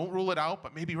far. Don't rule it out,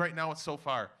 but maybe right now it's so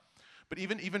far. But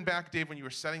even back, Dave, when you were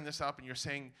setting this up and you're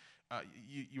saying,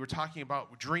 you were talking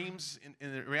about dreams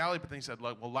in the reality, but then you said,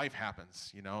 well, life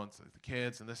happens, you know, and so the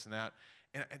kids and this and that.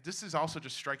 And this is also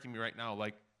just striking me right now,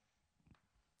 like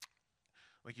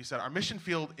you said, our mission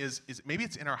field is maybe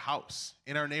it's in our house,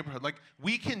 in our neighborhood. Like,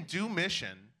 we can do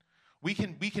mission. We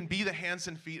can be the hands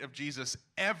and feet of Jesus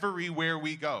everywhere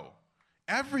we go.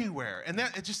 Everywhere. And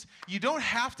that, it just, you don't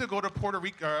have to go to Puerto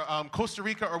Rico, or Costa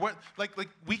Rica, or what, like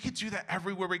we could do that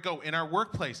everywhere we go, in our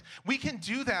workplace. We can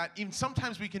do that, even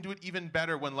sometimes we can do it even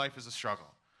better when life is a struggle.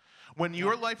 When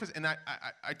your life is, and I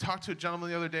talked to a gentleman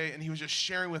the other day, and he was just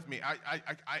sharing with me.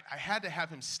 I had to have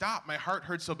him stop. My heart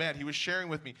hurt so bad. He was sharing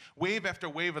with me wave after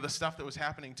wave of the stuff that was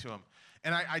happening to him.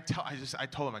 And I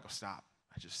told him, I go, stop.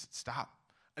 I just stop.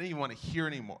 I didn't even want to hear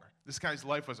anymore. This guy's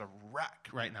life was a wreck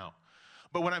right now.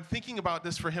 But what I'm thinking about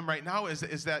this for him right now is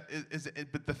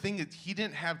but the thing is, he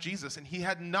didn't have Jesus, and he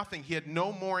had nothing. He had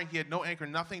no mooring. He had no anchor,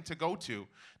 nothing to go to,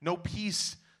 no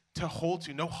peace to hold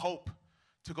to, no hope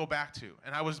to go back to.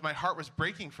 And my heart was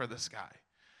breaking for this guy.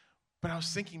 But I was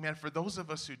thinking, man, for those of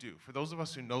us who do, for those of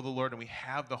us who know the Lord and we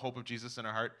have the hope of Jesus in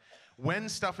our heart, when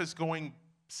stuff is going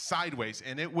sideways,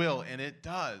 and it will, and it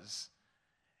does,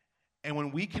 and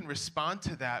when we can respond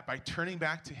to that by turning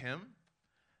back to him,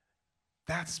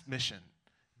 that's mission.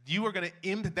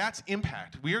 That's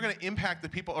impact. We are going to impact the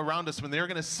people around us when they're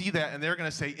going to see that, and they're going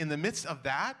to say, in the midst of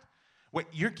that, what,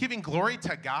 you're giving glory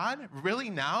to God?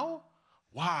 Really now?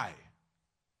 Why?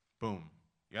 Boom.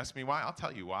 You ask me why? I'll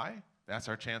tell you why. That's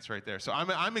our chance right there. So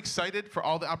I'm excited for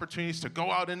all the opportunities to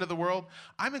go out into the world.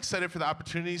 I'm excited for the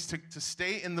opportunities to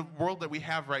stay in the world that we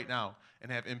have right now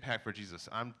and have impact for Jesus.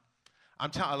 I'm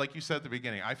telling, like you said at the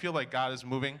beginning, I feel like God is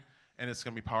moving, and it's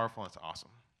going to be powerful, and it's awesome.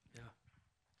 Yeah.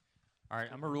 All right,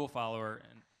 I'm a rule follower,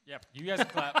 and yeah, you guys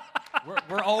clap.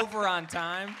 We're over on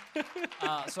time,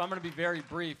 so I'm going to be very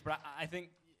brief. But I think,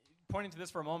 pointing to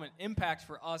this for a moment, impact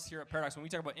for us here at Paradox, when we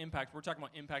talk about impact, we're talking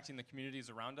about impacting the communities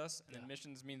around us, and then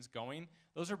missions means going.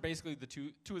 Those are basically the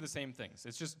two of the same things.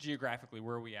 It's just geographically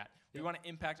where are we at. We want to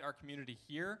impact our community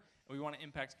here, and we want to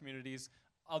impact communities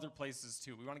other places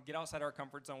too. We want to get outside our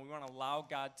comfort zone. We want to allow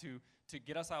God to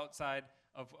get us outside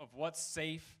of what's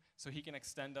safe so he can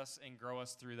extend us and grow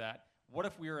us through that. What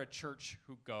if we are a church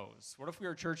who goes? What if we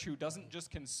are a church who doesn't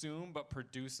just consume but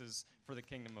produces for the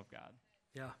kingdom of God?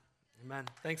 Yeah. Amen.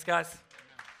 Thanks, guys.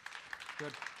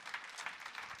 Good.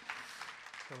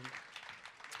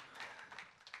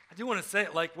 I do want to say,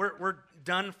 like, we're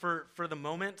done for the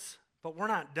moment, but we're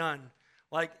not done.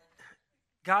 Like,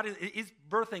 God is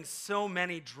birthing so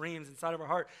many dreams inside of our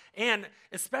heart. And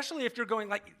especially if you're going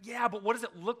like, yeah, but what does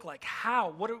it look like? How?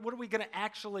 What are we going to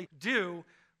actually do?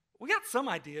 We got some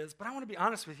ideas, but I want to be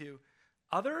honest with you.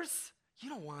 Others, you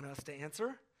don't want us to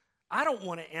answer. I don't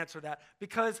want to answer that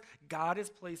because God is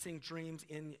placing dreams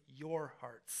in your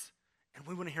hearts, and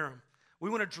we want to hear them. We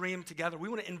want to dream together. We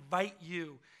want to invite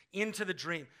you into the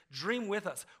dream. Dream with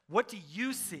us. What do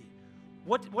you see?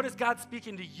 What is God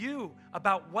speaking to you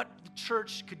about what the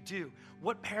church could do,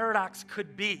 what Paradox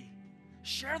could be?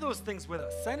 Share those things with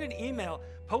us. Send an email.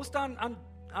 Post on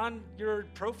your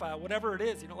profile, whatever it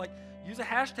is. Like use a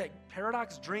hashtag,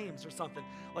 Paradox Dreams or something.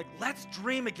 Like, let's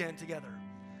dream again together.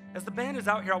 As the band is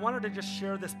out here, I wanted to just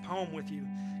share this poem with you.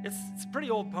 It's a pretty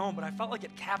old poem, but I felt like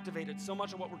it captivated so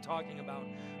much of what we're talking about.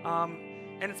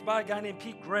 And it's by a guy named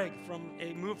Pete Gregg from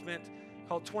a movement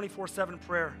called 24/7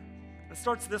 prayer. It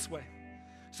starts this way.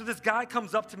 So this guy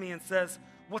comes up to me and says,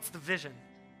 "What's the vision?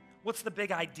 What's the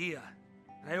big idea?"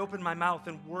 And I open my mouth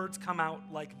and words come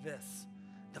out like this.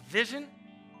 The vision?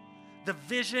 The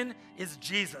vision is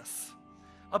Jesus.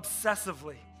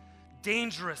 Obsessively,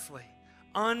 dangerously,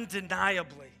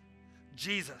 undeniably,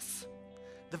 Jesus.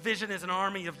 The vision is an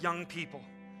army of young people.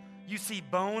 You see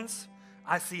bones,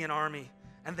 I see an army,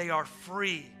 and they are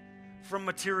free from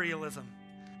materialism.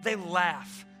 They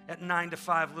laugh at 9 to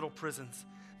 5 little prisons.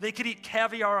 They could eat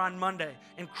caviar on Monday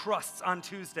and crusts on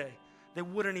Tuesday. They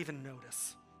wouldn't even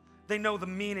notice. They know the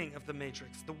meaning of the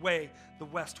matrix, the way the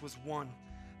West was won.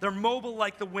 They're mobile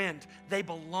like the wind. They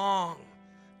belong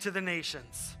to the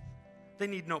nations. They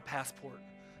need no passport.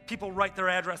 People write their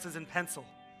addresses in pencil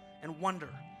and wonder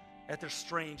at their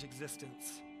strange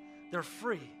existence. They're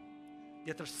free,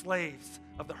 yet they're slaves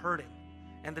of the hurting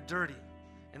and the dirty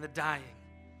and the dying.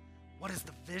 What is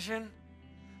the vision?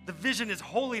 The vision is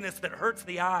holiness that hurts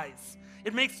the eyes.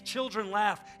 It makes children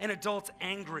laugh and adults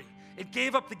angry. It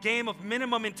gave up the game of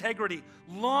minimum integrity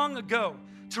long ago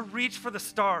to reach for the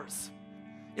stars.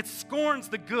 It scorns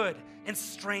the good and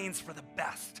strains for the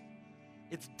best.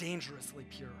 It's dangerously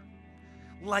pure.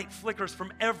 Light flickers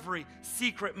from every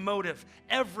secret motive,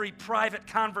 every private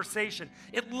conversation.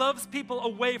 It loves people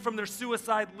away from their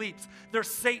suicide leaps, their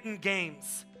Satan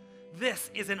games.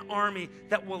 This is an army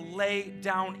that will lay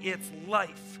down its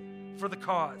life for the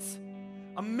cause.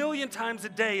 1,000,000 times a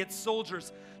day, its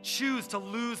soldiers choose to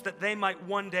lose that they might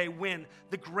one day win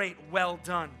the great well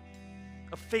done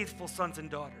of faithful sons and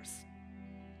daughters.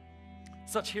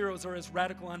 Such heroes are as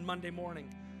radical on Monday morning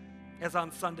as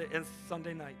on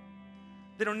Sunday night.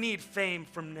 They don't need fame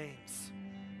from names.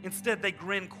 Instead, they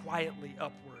grin quietly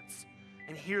upwards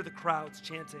and hear the crowds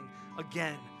chanting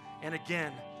again and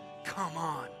again, "Come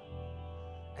on."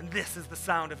 And this is the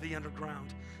sound of the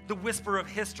underground, the whisper of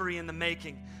history in the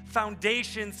making,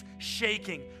 foundations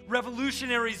shaking,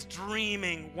 revolutionaries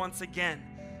dreaming once again.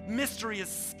 Mystery is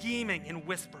scheming in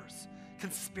whispers.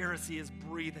 Conspiracy is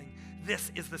breathing.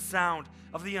 This is the sound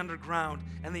of the underground,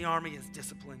 and the army is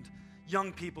disciplined.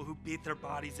 Young people who beat their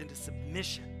bodies into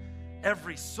submission.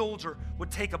 Every soldier would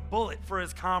take a bullet for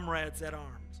his comrades at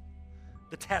arms.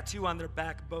 The tattoo on their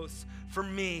back boasts, "For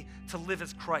me to live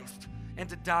is Christ, and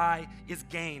to die is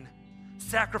gain."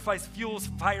 Sacrifice fuels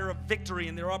fire of victory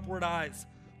in their upward eyes.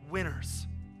 Winners,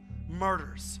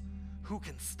 murders, who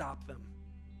can stop them?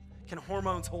 Can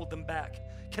hormones hold them back?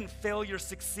 Can failure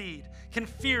succeed? Can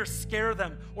fear scare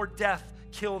them or death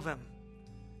kill them?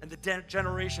 And the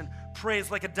generation prays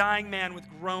like a dying man with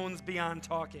groans beyond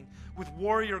talking, with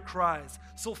warrior cries,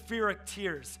 sulfuric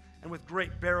tears, and with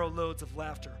great barrow loads of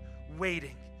laughter,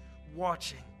 waiting,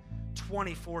 watching,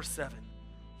 24/7,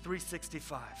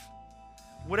 365.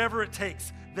 Whatever it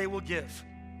takes, they will give,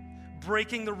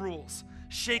 breaking the rules,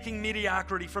 shaking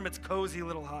mediocrity from its cozy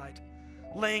little hide,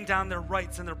 laying down their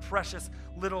rights and their precious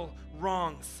little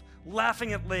wrongs,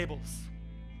 laughing at labels,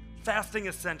 fasting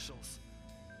essentials.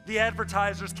 The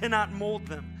advertisers cannot mold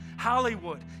them.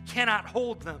 Hollywood cannot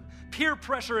hold them. Peer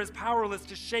pressure is powerless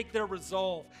to shake their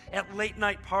resolve at late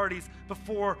night parties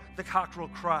before the cockerel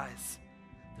cries.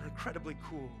 They're incredibly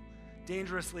cool,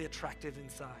 dangerously attractive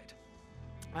inside.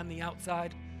 On the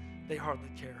outside, they hardly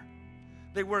care.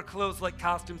 They wear clothes like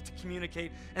costumes to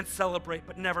communicate and celebrate,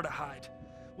 but never to hide.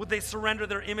 Would they surrender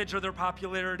their image or their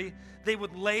popularity? They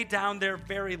would lay down their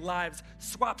very lives,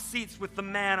 swap seats with the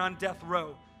man on death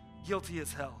row, guilty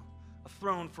as hell, a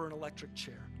throne for an electric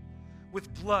chair.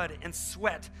 With blood and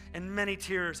sweat and many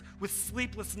tears, with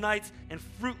sleepless nights and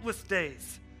fruitless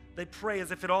days, they pray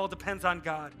as if it all depends on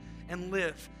God and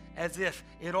live as if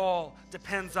it all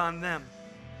depends on them.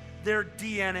 Their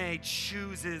DNA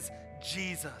chooses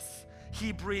Jesus.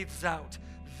 He breathes out,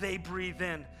 they breathe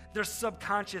in. Their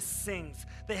subconscious sings.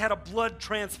 They had a blood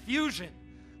transfusion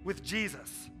with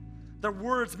Jesus. Their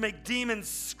words make demons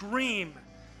scream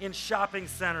in shopping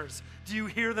centers. Do you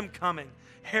hear them coming?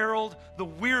 Herald the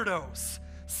weirdos.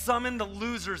 Summon the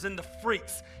losers and the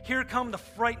freaks. Here come the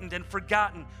frightened and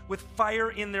forgotten with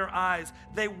fire in their eyes.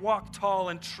 They walk tall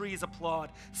and trees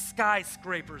applaud.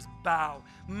 Skyscrapers bow.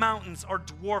 Mountains are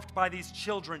dwarfed by these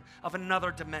children of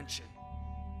another dimension.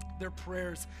 Their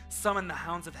prayers summon the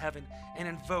hounds of heaven and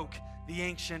invoke the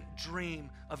ancient dream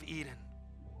of Eden.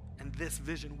 And this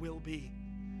vision will be.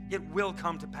 It will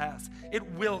come to pass. It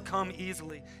will come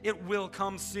easily. It will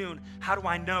come soon. How do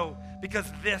I know?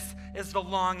 Because this is the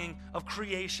longing of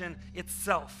creation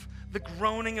itself, the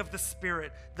groaning of the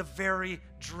Spirit, the very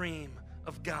dream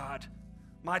of God.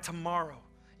 My tomorrow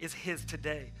is His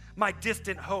today. My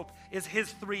distant hope is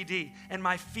His 3D, and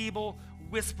my feeble,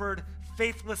 whispered,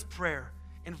 faithless prayer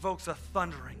invokes a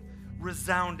thundering,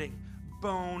 resounding,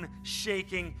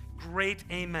 bone-shaking, great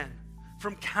amen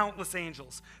from countless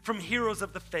angels, from heroes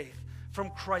of the faith, from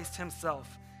Christ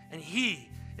himself. And he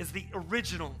is the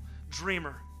original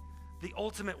dreamer, the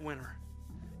ultimate winner,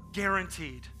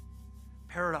 guaranteed.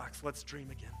 Paradox, let's dream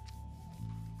again.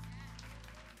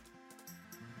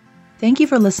 Thank you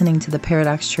for listening to the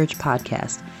Paradox Church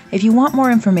podcast. If you want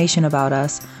more information about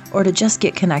us or to just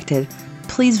get connected,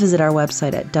 please visit our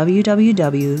website at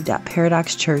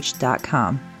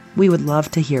www.paradoxchurch.com. We would love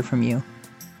to hear from you.